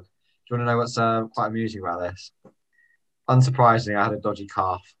Prague. Do you want to know what's quite amusing about this? Unsurprisingly, I had a dodgy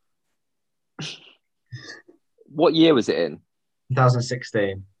calf. What year was it in?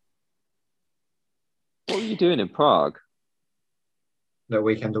 2016. What were you doing in Prague? The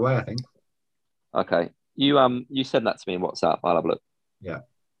weekend away, I think. Okay. You send that to me in WhatsApp. I'll have a look. Yeah.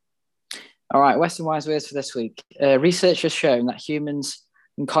 All right. Western wise words for this week. Research has shown that humans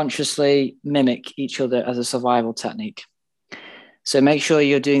unconsciously mimic each other as a survival technique. So make sure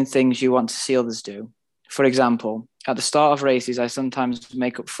you're doing things you want to see others do. For example, at the start of races, I sometimes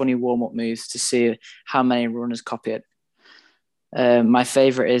make up funny warm-up moves to see how many runners copy it. My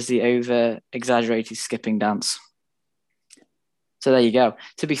favorite is the over-exaggerated skipping dance. So there you go.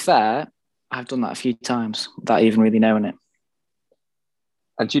 To be fair, I've done that a few times without even really knowing it.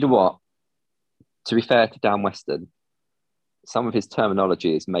 And do you know what? To be fair to Dan Weston, some of his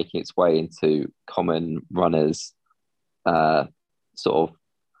terminology is making its way into common runners' sort of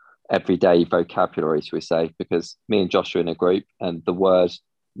everyday vocabulary, shall we say, because me and Josh are in a group and the word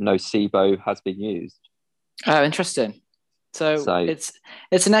nocebo has been used. Oh, interesting. So it's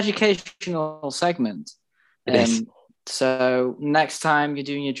an educational segment. It is. So next time you're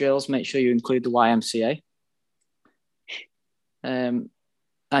doing your drills, make sure you include the YMCA. And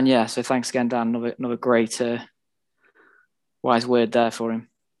yeah, so thanks again, Dan. Another great wise word there for him.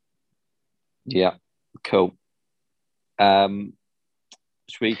 Yeah, cool.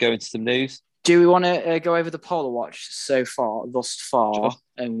 Should we go into some news? Do we want to go over the polar watch thus far?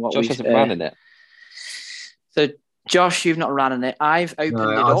 And what Josh hasn't ran in it. So, Josh, you've not ran in it. I've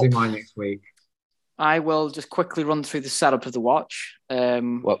opened it up. I'll do mine next week. I will just quickly run through the setup of the watch. First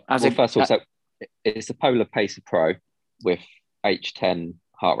of all, so it's a Polar Pacer Pro with H10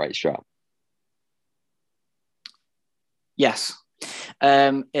 heart rate strap. Yes,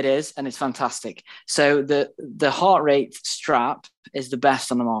 it is, and it's fantastic. So the heart rate strap is the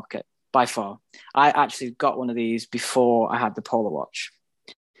best on the market by far. I actually got one of these before I had the Polar watch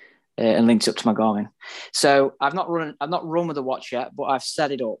and linked it up to my Garmin. So I've not run with the watch yet, but I've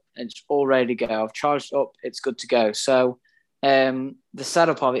set it up and it's all ready to go. I've charged it up, it's good to go. So the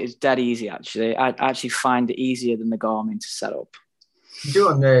setup of it is dead easy. Actually, I actually find it easier than the Garmin to set up. You do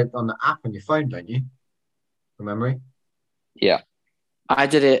it on the app on your phone, don't you? From memory. Yeah. I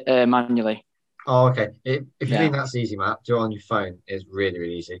did it manually. Oh, okay. If you think that's easy, Matt, do it on your phone. It's really,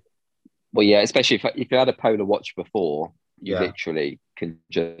 really easy. Well, yeah, especially if you had a Polar watch before, you literally can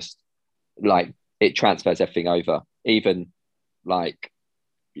just, like, it transfers everything over. Even, like,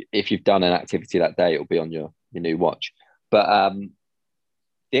 if you've done an activity that day, it'll be on your new watch. But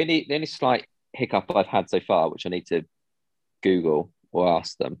the only slight hiccup I've had so far, which I need to Google or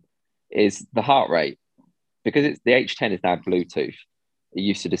ask them, is the heart rate. Because it's the H10 is now Bluetooth. It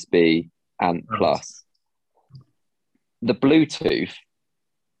used to just be Ant Plus. The Bluetooth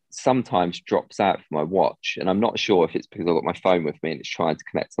sometimes drops out for my watch, and I'm not sure if it's because I've got my phone with me and it's trying to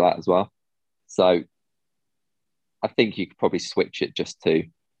connect to that as well. So I think you could probably switch it just to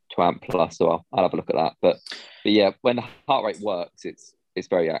Ant Plus, so I'll have a look at that. But yeah, when the heart rate works, it's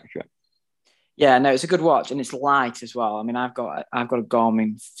very accurate. Yeah, no, it's a good watch and it's light as well. I mean, I've got a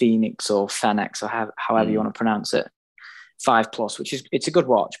Garmin Phoenix or Fenix or however you want to pronounce it, 5 Plus, it's a good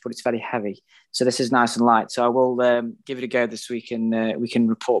watch, but it's very heavy. So this is nice and light. So I will give it a go this week and we can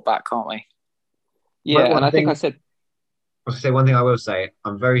report back, can't we? Yeah, and I think I said... I'll say one thing I will say.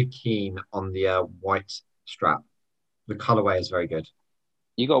 I'm very keen on the white strap. The colorway is very good.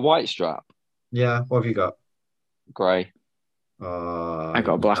 You got a white strap? Yeah, what have you got? Grey. I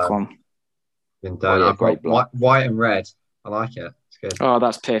got a black one. Been done. I've got white and red. I like it. It's good. Oh,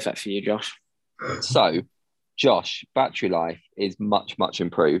 that's perfect for you, Josh. So, Josh, battery life is much, much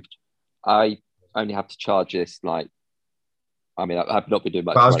improved. I only have to charge this I've not been doing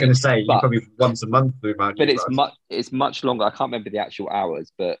much But I was running, going to say, you but, probably once a month move out. but it's much longer. I can't remember the actual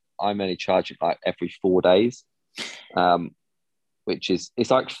hours, but I'm only charging like every 4 days, which it's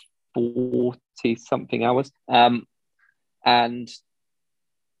like 40 something hours. And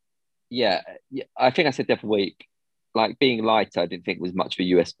yeah, I think I said the other week, like being lighter, I didn't think was much of a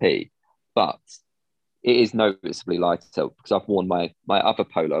USP, but it is noticeably lighter because I've worn my other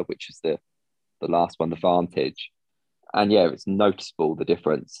polo, which is the last one, the Vantage. And yeah, it's noticeable, the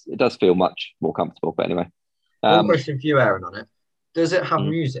difference. It does feel much more comfortable. But anyway. One question for you, Aaron, on it. Does it have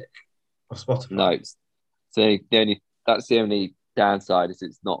music or Spotify? No. That's the only downside is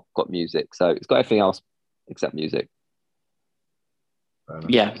it's not got music. So it's got everything else except music.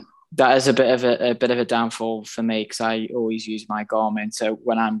 Yeah, that is a bit of a downfall for me because I always use my Garmin. So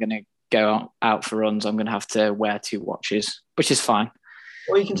when I'm going to go out for runs, I'm going to have to wear 2 watches, which is fine.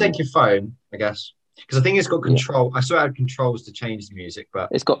 Or you can take your phone, I guess. Because I think it's got control. I saw it had controls to change the music, but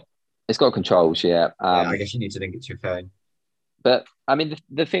it's got controls. Yeah. I guess you need to link it to your phone. But I mean,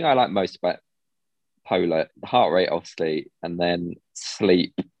 the thing I like most about Polar, the heart rate, obviously, and then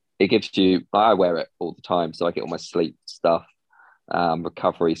sleep. It gives you. I wear it all the time, so I get all my sleep stuff,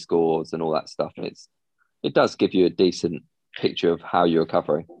 recovery scores, and all that stuff. And it does give you a decent picture of how you're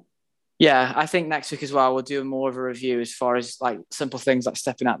recovering. Yeah, I think next week as well, we'll do more of a review as far as like simple things like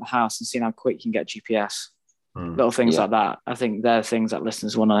stepping out the house and seeing how quick you can get GPS. Little things like that. I think they're things that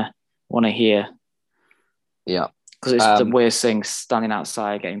listeners want to hear. Yeah. Because it's the weirdest thing, standing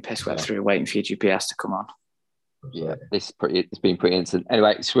outside, getting piss wet through, waiting for your GPS to come on. Yeah, it's been pretty instant.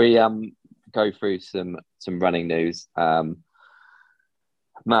 Anyway, should we go through some running news?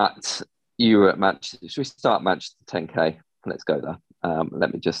 Matt, you were at Manchester. Should we start Manchester 10K? Let's go there.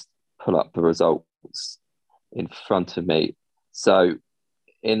 Let me just pull up the results in front of me. So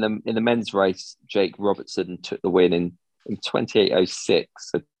in the men's race, Jake Robertson took the win in 28:06,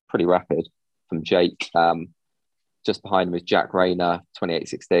 so pretty rapid from Jake. Just behind him is Jack Rayner,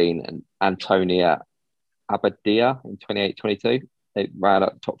 28:16, and Antonia Abadia in 28:22. They ran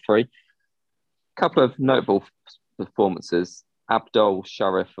up the top 3. A couple of notable performances. Abdul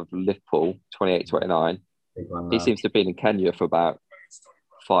Sharif of Liverpool, 28:29. He seems to have been in Kenya for about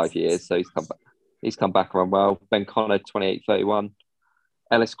 5 years, so he's come back around well. Ben Connor, 28:31.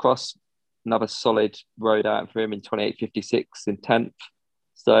 Ellis Cross, another solid road out for him in 28:56 in 10th.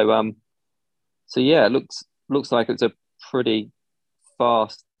 So yeah, it looks like it's a pretty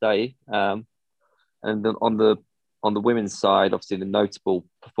fast day. And then on the women's side, obviously the notable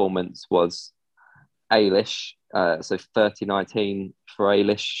performance was Ailish. So 30:19 for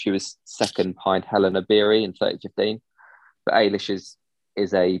Ailish. She was second behind Helena Beery in 30:15. But Ailish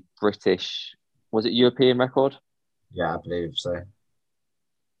is a British, was it European record? Yeah, I believe so.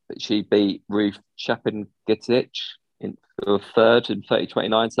 But she beat Ruth Chapin-Gitic in third in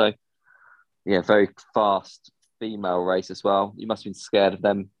 30:29. So yeah, very fast female race as well. You must have been scared of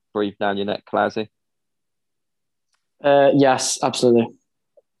them breathe down your neck, Clowesy. Yes, absolutely.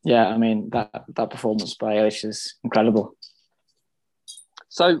 Yeah, I mean that performance by Ailish is incredible.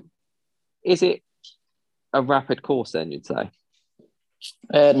 So, is it a rapid course then? You'd say?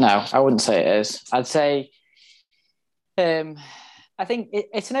 No, I wouldn't say it is. I'd say, I think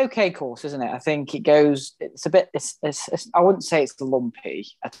it's an okay course, isn't it? I think it goes. It's a bit. It's I wouldn't say it's lumpy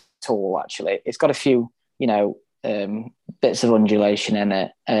at all. Actually, it's got a few, bits of undulation in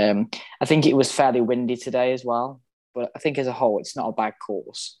it. I think it was fairly windy today as well. But I think as a whole, it's not a bad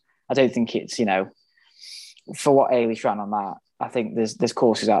course. I don't think it's, for what Ailish ran on that, I think there's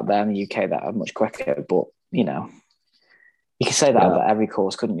courses out there in the UK that are much quicker. But, you could say that about every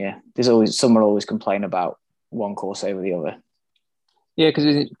course, couldn't you? Some will always complain about one course over the other. Yeah,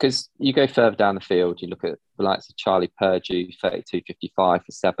 because you go further down the field, you look at the likes of Charlie Purdue, 32:55 for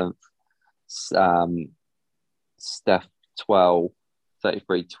 7th, Steph 12,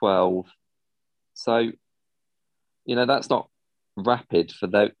 33:12. So, that's not rapid for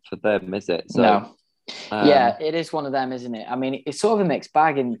them, is it? So, no. Yeah, it is one of them, isn't it? I mean, it's sort of a mixed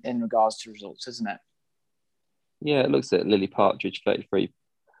bag in regards to results, isn't it? Yeah, it looks at Lily Partridge, 33.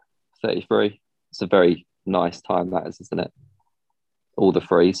 It's a very nice time, that is, isn't it? All the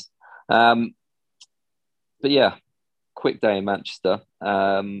threes. But yeah, quick day in Manchester.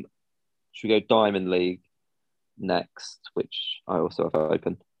 Should we go Diamond League next, which I also have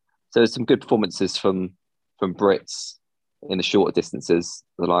open? So there's some good performances from Brits in the shorter distances,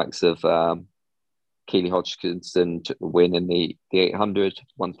 the likes of Keely Hodgkinson took the win in the 800,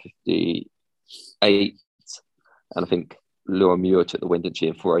 158. And I think Laura Muir took the win, didn't she,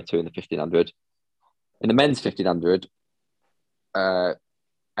 in 4:02 in the 1500. In the men's 1500,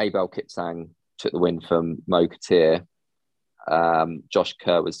 Abel Kipsang took the win from Mo Katir. Josh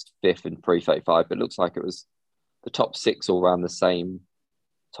Kerr was 5th in 3:35, but it looks like it was the top 6 all around the same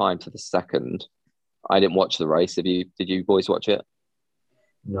time to the second. I didn't watch the race. Did you boys watch it?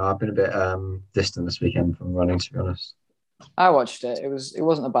 No, I've been a bit distant this weekend from running, to be honest. I watched it. It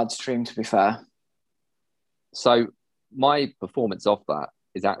wasn't a bad stream, to be fair. So my performance off that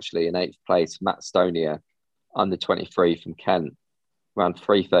is actually in 8th place, Matt Stonier, under 23 from Kent, around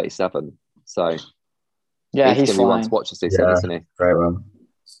 3:37. So yeah, he's going to be one to flying. watch this season, isn't he? Great one.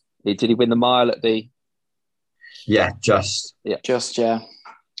 Did he win the mile at the? Yeah, just. And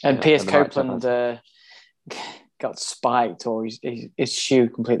Yeah, Piers and the right Copeland got spiked, or his shoe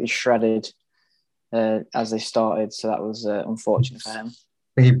completely shredded as they started. So that was unfortunate for him.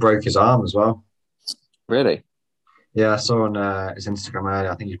 I think he broke his arm as well. Really? Yeah, I saw on his Instagram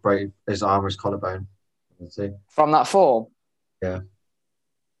earlier. I think he broke his arm or his collarbone. Let's see. From that fall? Yeah.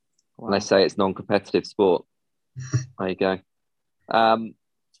 When they say it's non-competitive sport. There you go.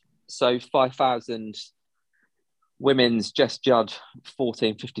 So 5,000 women's Jess Judd,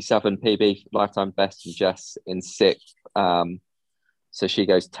 14:57 PB, lifetime best, and Jess in 6th. So she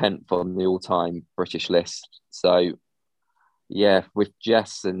goes 10th on the all-time British list. So yeah, with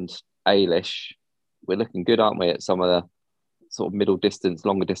Jess and Ailish, we're looking good, aren't we, at some of the sort of middle distance,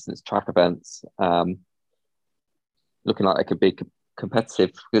 longer distance track events. Looking like they could be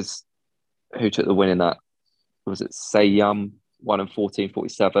competitive, because who took the win in that? Was it Say Yum, 1 in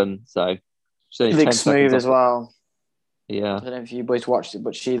 14:47? So she's Vic Smooth as well. Yeah. I don't know if you boys watched it,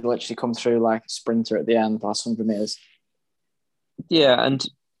 but she literally come through like a sprinter at the end, last 100 metres. Yeah, and,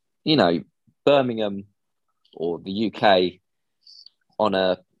 you know, Birmingham or the UK on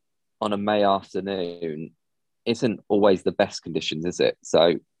a May afternoon isn't always the best conditions, is it?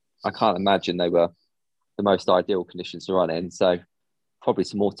 So I can't imagine they were the most ideal conditions to run in. So probably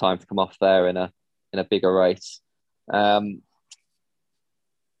some more time to come off there in a bigger race.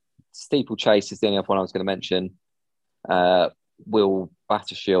 Steeplechase is the only other one I was going to mention. Will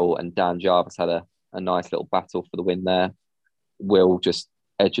Battershill and Dan Jarvis had a nice little battle for the win there. Will just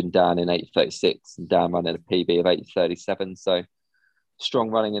edging Dan in 8:36 and Dan running a PB of 8:37. So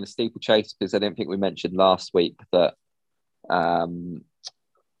strong running in a steeplechase, because I didn't think we mentioned last week that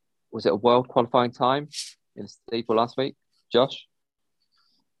was it a world qualifying time in steeple last week, Josh?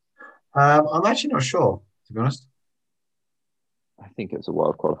 I'm actually not sure, to be honest. I think it was a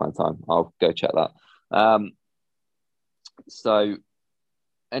world qualifying time. I'll go check that. So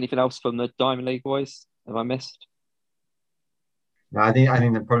anything else from the Diamond League boys? Have I missed? No, I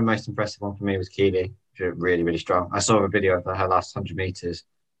think the probably most impressive one for me was Keely. She looked really, really strong. I saw a video of her last 100 meters.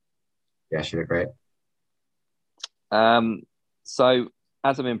 Yeah, she looked great. So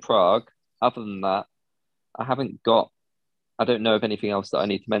as I'm in Prague, other than that, I don't know of anything else that I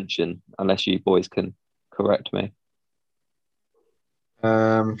need to mention, unless you boys can correct me.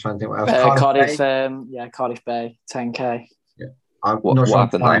 Trying to think what else. Cardiff Bay, 10K. Yeah, I'm What not sure on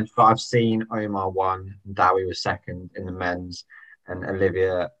happened times, but I've seen Omar won, Dowie was second in the men's, and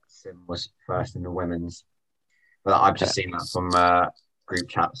Olivia Sim was first in the women's. But I've just seen that from group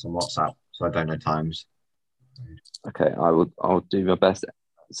chats on WhatsApp, so I don't know times. Okay, I'll do my best.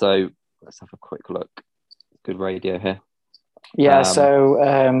 So let's have a quick look. Good radio here. Yeah,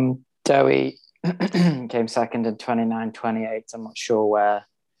 so Dowie came second in 29:28. I'm not sure where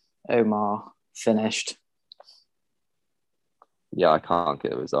Omar finished. Yeah, I can't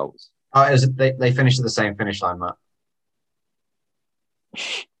get the results. Oh, they finished at the same finish line, Matt.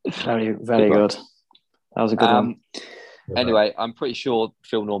 Very, very good. That was a good one. Anyway, I'm pretty sure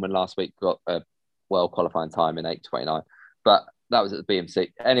Phil Norman last week got a world qualifying time in 8:29, but that was at the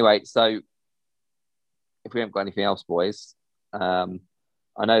BMC. Anyway, so if we haven't got anything else, boys,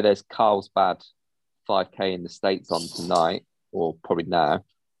 I know there's Carlsbad 5K in the States on tonight, or probably now.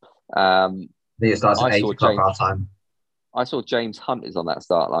 I think it starts at 8 o'clock our time. I saw James Hunt is on that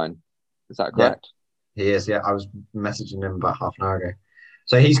start line. Is that correct? Yeah, he is, yeah. I was messaging him about half an hour ago.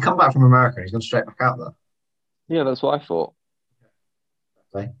 So he's come back from America and he's gone straight back out there. Yeah, that's what I thought.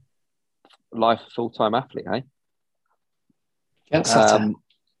 Okay. Life full-time athlete, eh?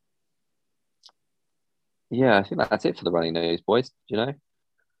 Yeah, I think that's it for the running news, boys. Do you know?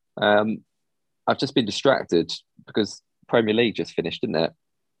 I've just been distracted because Premier League just finished, didn't it?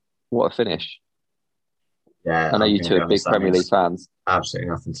 What a finish. Yeah. I know you two are big Premier League fans. Absolutely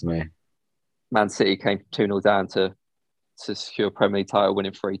nothing to me. Man City came 2-0 down to secure a Premier League title,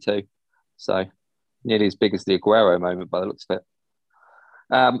 winning 3-2. So nearly as big as the Aguero moment by the looks of it.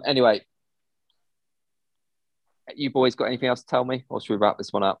 Anyway, You boys got anything else to tell me, or should we wrap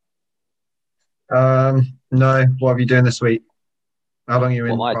this one up? No. What are you doing this week? How long are you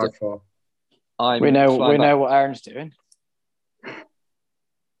in What am I Prague for? We know what Aaron's doing.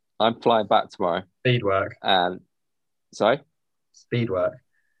 I'm flying back tomorrow. Speed work. Sorry? Speed work.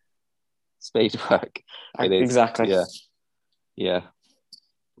 Speed work. It is. Exactly. Yeah.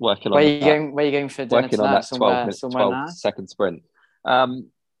 Working Where on you going for dinner working tonight? on that 12 nice? second sprint.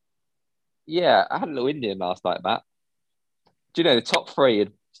 Yeah, I had a little Indian last night, Matt. Do you know the top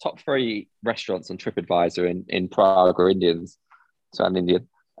three restaurants on TripAdvisor in Prague are Indians? So I'm Indian.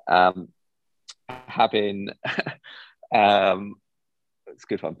 Having it's a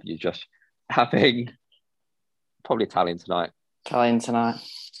good one for you, Josh. Having probably Italian tonight.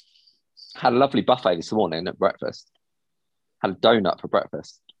 Had a lovely buffet this morning at breakfast. Had a donut for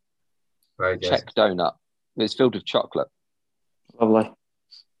breakfast. Very good. Czech donut. It was filled with chocolate. Lovely.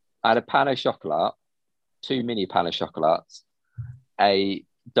 I had a pan au chocolat, 2 mini pan au chocolats, a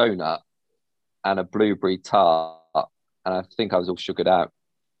donut, and a blueberry tart. And I think I was all sugared out.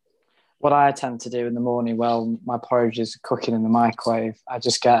 What I tend to do in the morning, well, my porridge is cooking in the microwave. I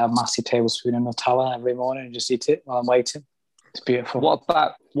just get a massive tablespoon of Nutella every morning and just eat it while I'm waiting. It's beautiful. What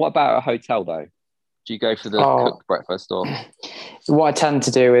about a hotel though? Do you go for the cooked breakfast or? What I tend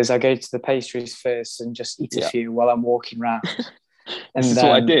to do is I go to the pastries first and just eat a few while I'm walking around. And this is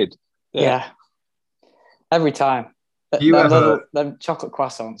what I did. Yeah. Every time. Them chocolate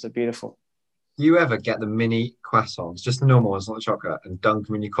croissants are beautiful. Do you ever get the mini croissants, just the normal ones, not the chocolate, and dunk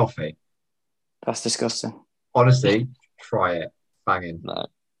them in your coffee? That's disgusting. Honestly, try it. Banging. No.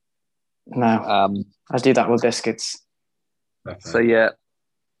 I do that with biscuits. Okay. So yeah,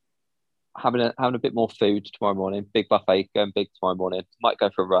 having a bit more food tomorrow morning. Big buffet, going big tomorrow morning. Might go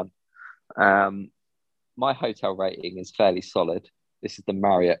for a run. My hotel rating is fairly solid. This is the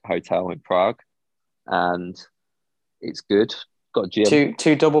Marriott Hotel in Prague, and it's good. Got a gym.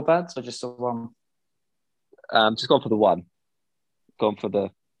 Two double beds or just the one? Just gone for the one. Gone for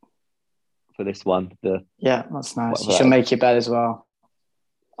this one. That's nice. You should make your bed as well.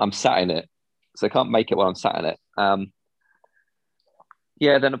 I'm sat in it, so I can't make it while I'm sat in it.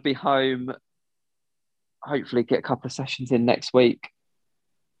 Then I'll be home. Hopefully, get a couple of sessions in next week.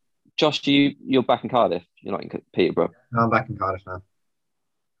 Josh, you're back in Cardiff. You're not in Peterborough. No, I'm back in Cardiff now.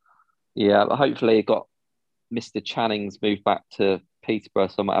 Yeah, but hopefully, got Mr. Channing's moved back to Peterborough,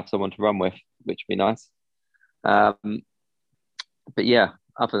 so I might have someone to run with, which would be nice. But yeah,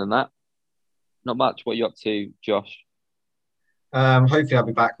 other than that, not much. What are you up to, Josh? Hopefully, I'll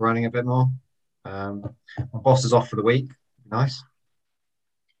be back running a bit more. My boss is off for the week. Nice.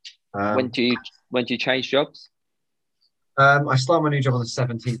 When do you change jobs? I start my new job on the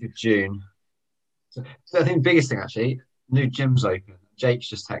 17th of June. So I think the biggest thing actually, new gym's open. Jake's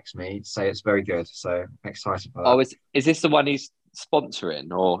just texted me to say it's very good, so I'm excited by that. Oh, is this the one he's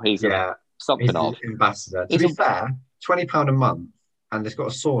sponsoring, or he's something he's of ambassador? To be fair, £20 a month, and it's got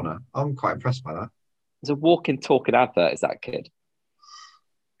a sauna. I'm quite impressed by that. It's a walking, talking advert. Is that kid?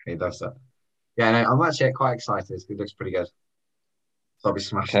 He does that. Yeah, no, I'm actually quite excited. It looks pretty good. So I'll be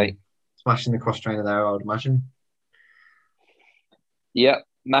smashing the cross trainer there, I would imagine. Yeah,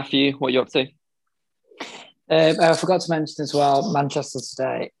 Matthew, what are you up to? I forgot to mention as well, Manchester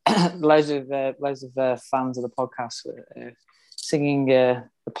today. loads of fans of the podcast were singing the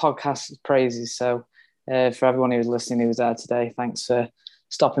podcast's praises. So for everyone who was listening, who was there today, thanks for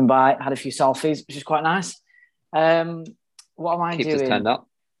stopping by. Had a few selfies, which is quite nice. What am I doing? Keeps us turned up.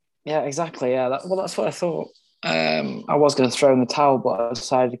 Yeah, exactly. Yeah, that's what I thought. I was going to throw in the towel, but I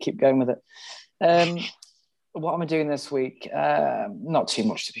decided to keep going with it. What am I doing this week? Not too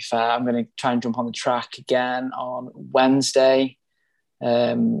much, to be fair. I'm going to try and jump on the track again on Wednesday.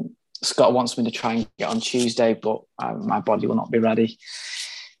 Scott wants me to try and get on Tuesday, but my body will not be ready.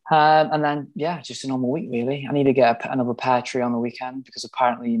 And then, just a normal week, really. I need to get another pear tree on the weekend because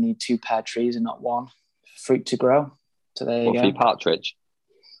apparently you need 2 pear trees and not 1 fruit to grow. So there you go. For your partridge.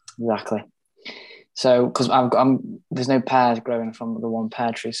 Exactly. So, because there's no pears growing from the 1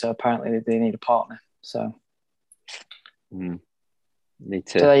 pear tree, so apparently they need a partner. So, me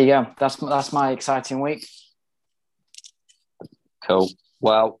too. So there you go. That's my exciting week. Cool.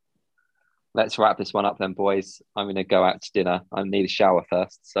 Well, let's wrap this one up then, boys. I'm going to go out to dinner. I need a shower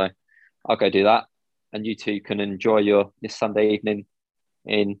first, so I'll go do that. And you two can enjoy your Sunday evening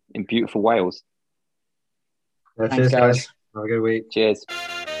in beautiful Wales. Yeah, cheers, guys. Have a good week. Cheers.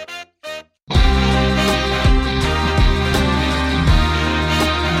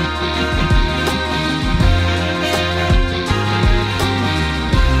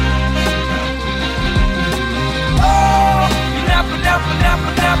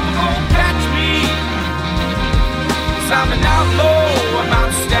 Never gonna catch me. I'm an outlaw.